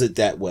handles it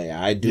that way.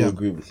 I do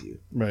agree with you.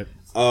 Right.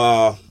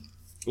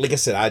 Like I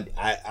said,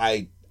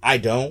 I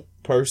don't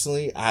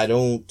personally. I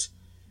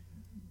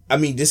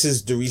mean, this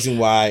is the reason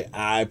why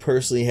I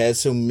personally had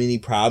so many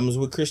problems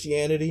with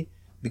Christianity,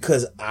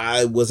 because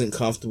I wasn't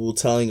comfortable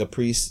telling a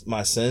priest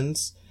my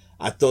sins.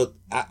 I thought,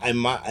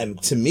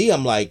 to me,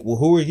 I'm like, well,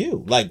 who are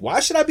you? Like, why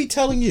should I be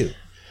telling you?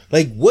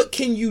 Like, what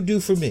can you do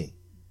for me?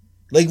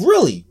 Like,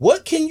 really,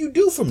 what can you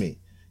do for me?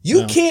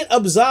 You can't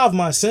absolve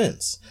my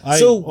sins.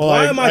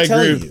 Why am I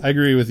telling you? I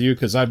agree with you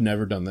because I've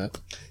never done that.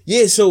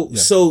 Yeah, so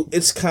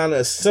it's kind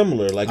of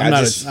similar. Like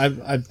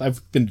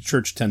I've been to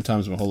church 10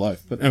 times my whole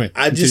life, but anyway,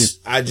 I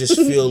just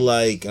feel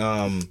like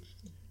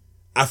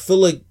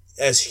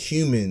as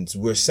humans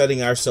we're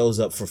setting ourselves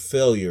up for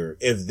failure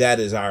if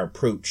that is our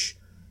approach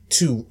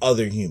to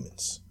other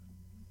humans.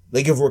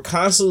 Like if we're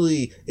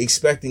constantly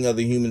expecting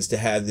other humans to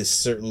have this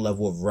certain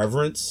level of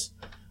reverence,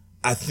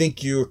 I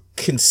think you're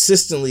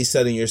consistently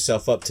setting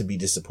yourself up to be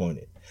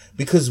disappointed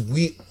because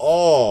we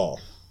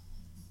all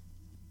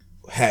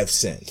have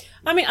sinned.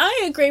 I mean,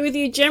 I agree with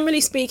you.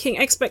 Generally speaking,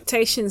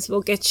 expectations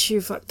will get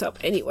you fucked up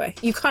anyway.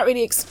 You can't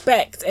really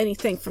expect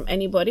anything from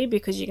anybody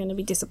because you're going to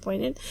be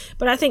disappointed.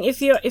 But I think if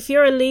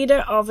you're a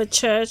leader of a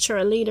church or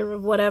a leader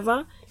of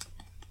whatever,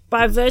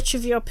 by virtue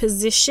of your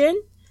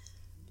position,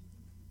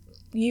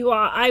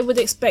 I would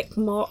expect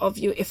more of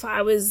you. If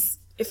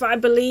I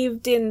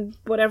believed in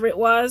whatever it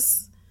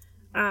was,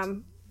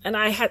 and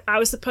I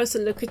was supposed to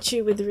look at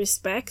you with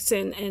respect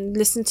and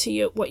listen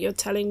to what you're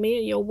telling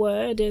me, your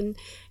word and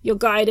your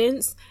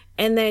guidance,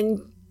 and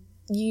then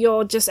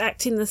you're just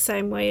acting the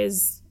same way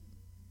as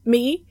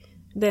me,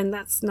 then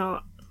that's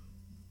not,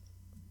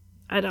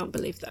 I don't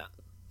believe that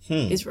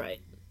is right.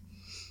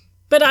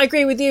 But I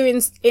agree with you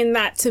in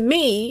that, to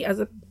me,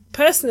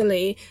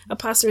 personally, a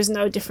pastor is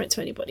no different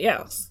to anybody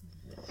else.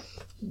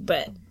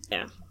 But,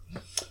 yeah.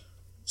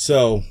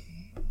 So...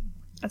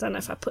 I don't know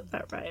if I put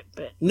that right,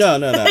 but... No.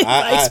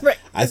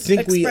 I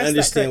think we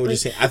understand what you're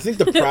saying. I think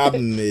the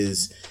problem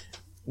is,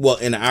 well,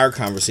 in our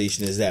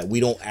conversation is that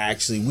we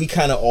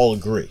kind of all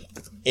agree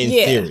in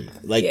theory.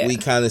 Like, we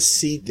kind of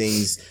see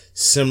things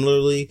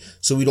similarly,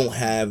 so we don't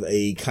have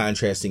a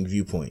contrasting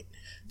viewpoint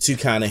to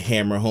kind of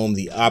hammer home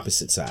the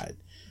opposite side.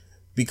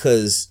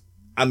 Because,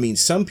 I mean,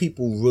 some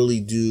people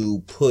really do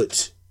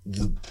put,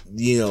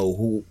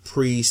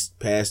 priest,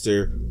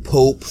 pastor,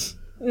 pope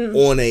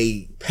on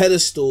a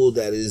pedestal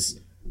that is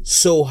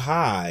so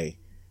high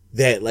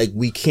that like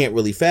we can't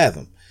really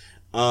fathom.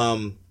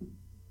 I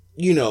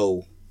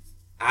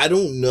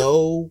don't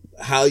know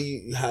how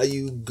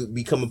you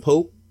become a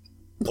pope,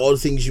 all the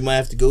things you might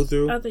have to go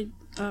through. I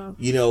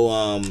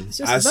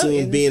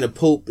assume being a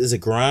pope is a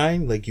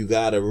grind. Like you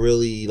gotta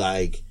really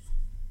like,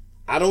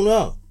 I don't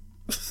know,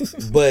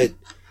 but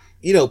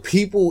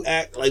people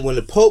act like when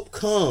the pope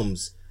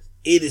comes,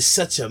 it is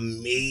such a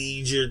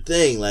major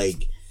thing.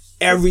 Like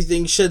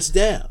everything shuts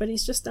down. But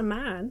he's just a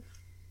man.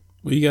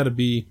 Well, you got to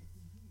be...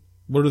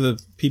 What are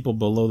the people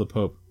below the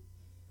Pope?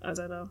 I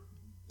don't know.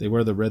 They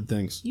wear the red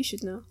things. You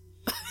should know.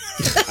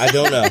 I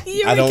don't know.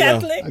 You're a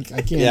Catholic.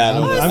 I can't. Yeah,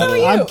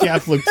 I'm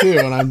Catholic too,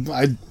 and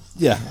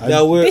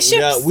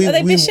Bishops? Are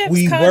they bishops?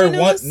 We were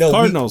once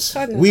Cardinals.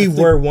 We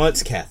were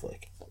once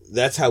Catholic.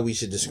 That's how we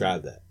should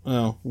describe that.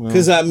 Oh, well.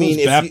 Because I mean,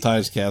 was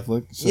baptized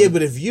Catholic. So. Yeah,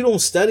 but if you don't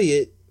study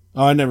it,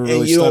 I never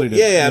really studied it.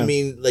 Yeah, I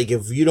mean, like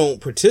if you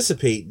don't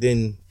participate,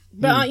 then.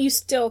 But aren't you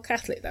still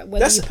Catholic, though?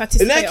 Whether you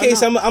participate in that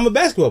case, I'm a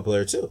basketball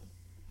player, too.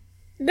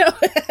 No.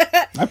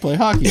 I play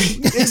hockey.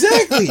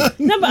 Exactly.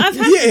 No, but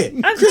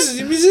Chris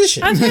is a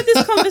musician. I've had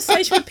this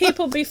conversation with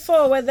people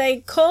before where they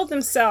call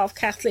themselves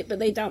Catholic, but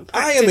they don't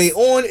practice. I am an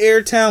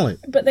on-air talent.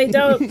 But they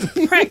don't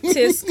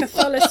practice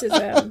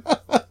Catholicism.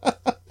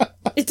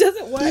 It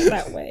doesn't work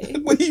that way.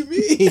 What do you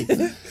mean?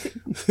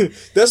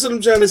 That's what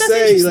I'm trying to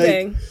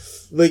say.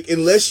 Like,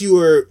 unless you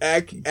are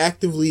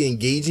actively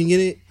engaging in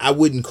it, I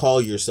wouldn't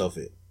call yourself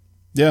it.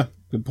 Yeah,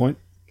 good point.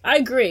 I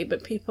agree,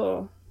 but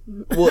people...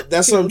 Well,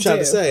 that's what I'm trying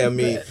to say. I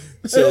mean,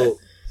 so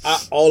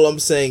all I'm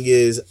saying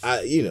is,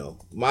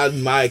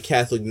 my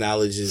Catholic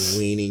knowledge is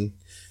waning.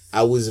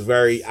 I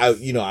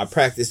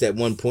practiced at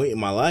one point in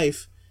my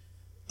life.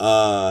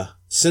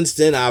 Since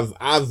then,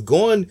 I've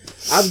gone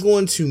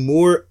to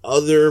more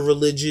other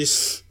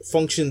religious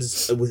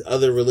functions with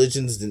other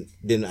religions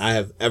than I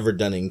have ever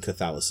done in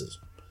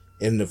Catholicism.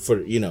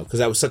 Because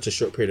that was such a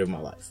short period of my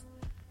life.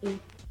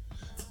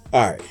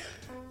 All right,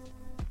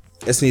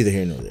 that's neither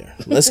here nor there.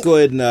 Let's go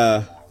ahead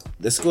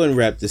and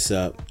wrap this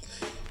up.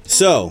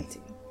 So,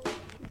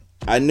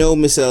 I know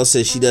Miss L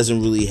says she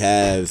doesn't really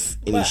have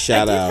any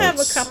shout outs. I did have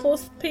a couple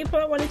of people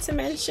I wanted to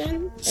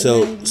mention.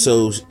 So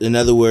in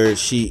other words,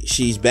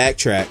 she's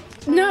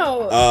backtracked.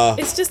 No,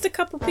 it's just a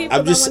couple people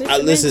I wanted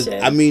to mention.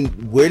 I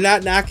mean, we're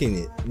not knocking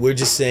it. We're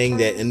just saying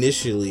that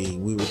initially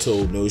we were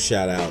told no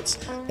shout outs,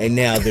 and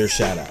now they're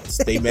shout outs.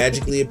 They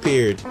magically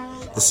appeared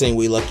the same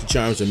way Lucky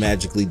Charms are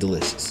magically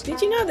delicious.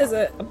 Did you know there's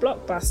a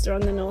Blockbuster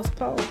on the North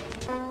Pole?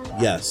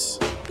 Yes.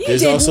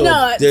 There's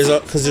not.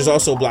 Because there's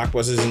also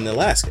Blockbusters in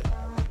Alaska.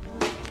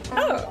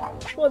 Oh,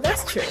 well,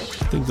 that's true. I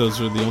think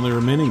those are the only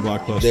remaining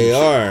Blockbusters. They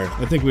are.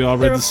 I think we all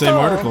read the same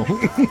article.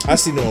 I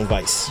see them on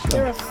Vice.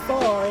 There are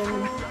 4 in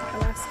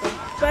Alaska.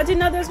 But I didn't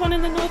know there's one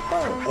in the North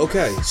Pole.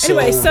 Okay, so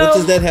what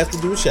does that have to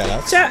do with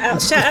shout-outs? Shout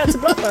out to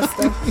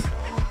Blockbuster.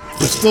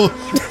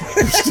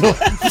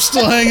 We're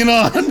still hanging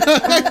on.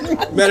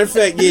 Matter of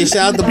fact,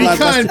 shout out to Blockbuster. Be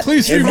kind,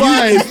 please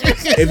rewind.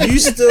 If you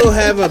still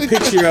have a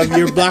picture of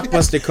your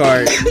Blockbuster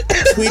card,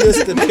 tweet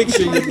us the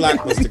picture of your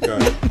Blockbuster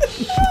card.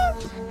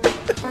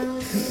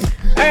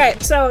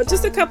 right, so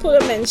just a couple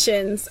of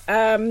mentions.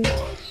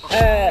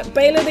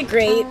 Baylor the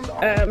Great,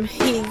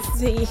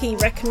 he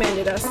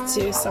recommended us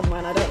to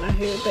someone, I don't know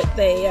who, but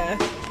they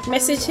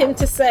messaged him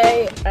to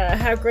say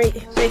how great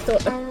they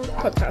thought the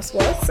podcast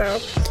was. So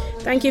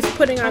thank you for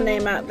putting our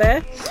name out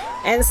there.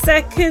 And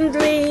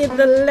secondly,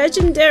 the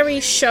legendary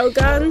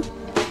Shogun,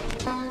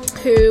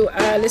 who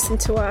listened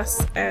to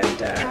us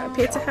and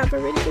appeared to have a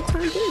really good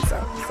time doing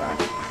so. So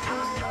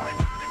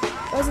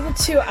those are the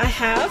two I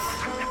have.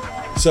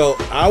 So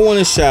I want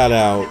to shout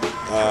out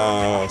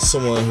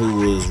someone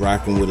who was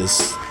rocking with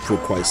us for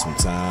quite some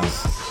time.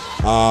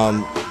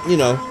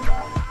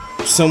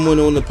 Someone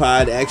on the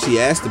pod actually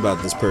asked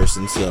about this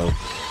person, so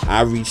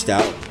I reached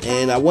out,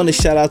 and I want to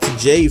shout out to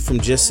Jay from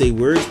Just Say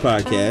Words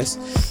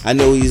podcast. I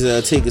know he's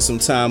taking some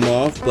time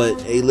off,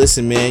 but hey,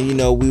 listen, man,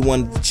 we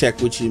wanted to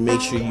check with you to make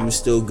sure you were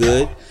still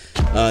good.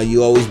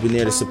 You always been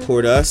there to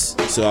support us,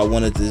 so I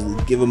wanted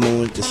to give a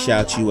moment to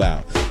shout you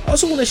out. I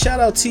also want to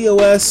shout out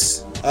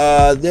TOS.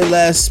 Their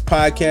last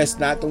podcast,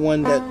 not the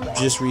one that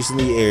just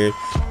recently aired,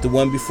 the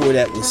one before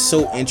that was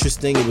so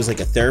interesting. It was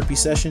like a therapy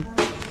session,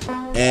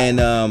 and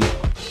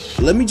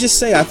let me just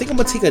say, I think I'm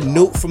gonna take a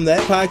note from that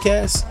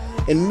podcast,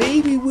 and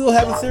maybe we'll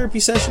have a therapy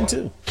session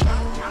too.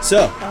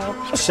 So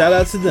shout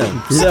out to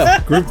them.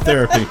 Group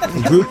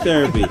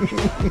therapy.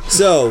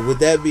 So with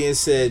that being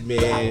said,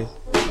 man,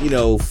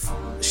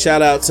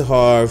 shout out to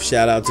Harv,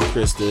 shout out to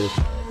Krista.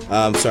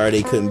 I'm sorry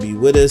they couldn't be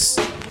with us,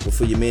 but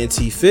for your man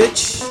T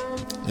Fitch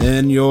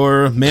and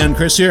your man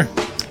Chris here,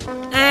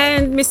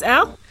 and Miss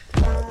Al,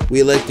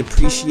 we'd like to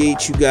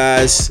appreciate you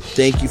guys.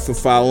 Thank you for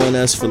following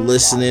us, for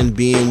listening,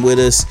 being with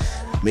us.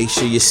 Make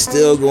sure you're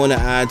still going to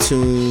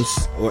iTunes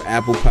or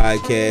Apple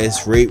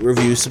Podcasts, rate,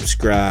 review,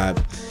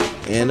 subscribe,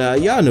 and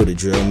y'all know the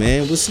drill,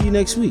 man. We'll see you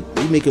next week.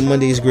 We making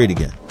Mondays great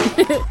again.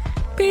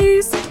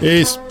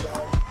 Peace.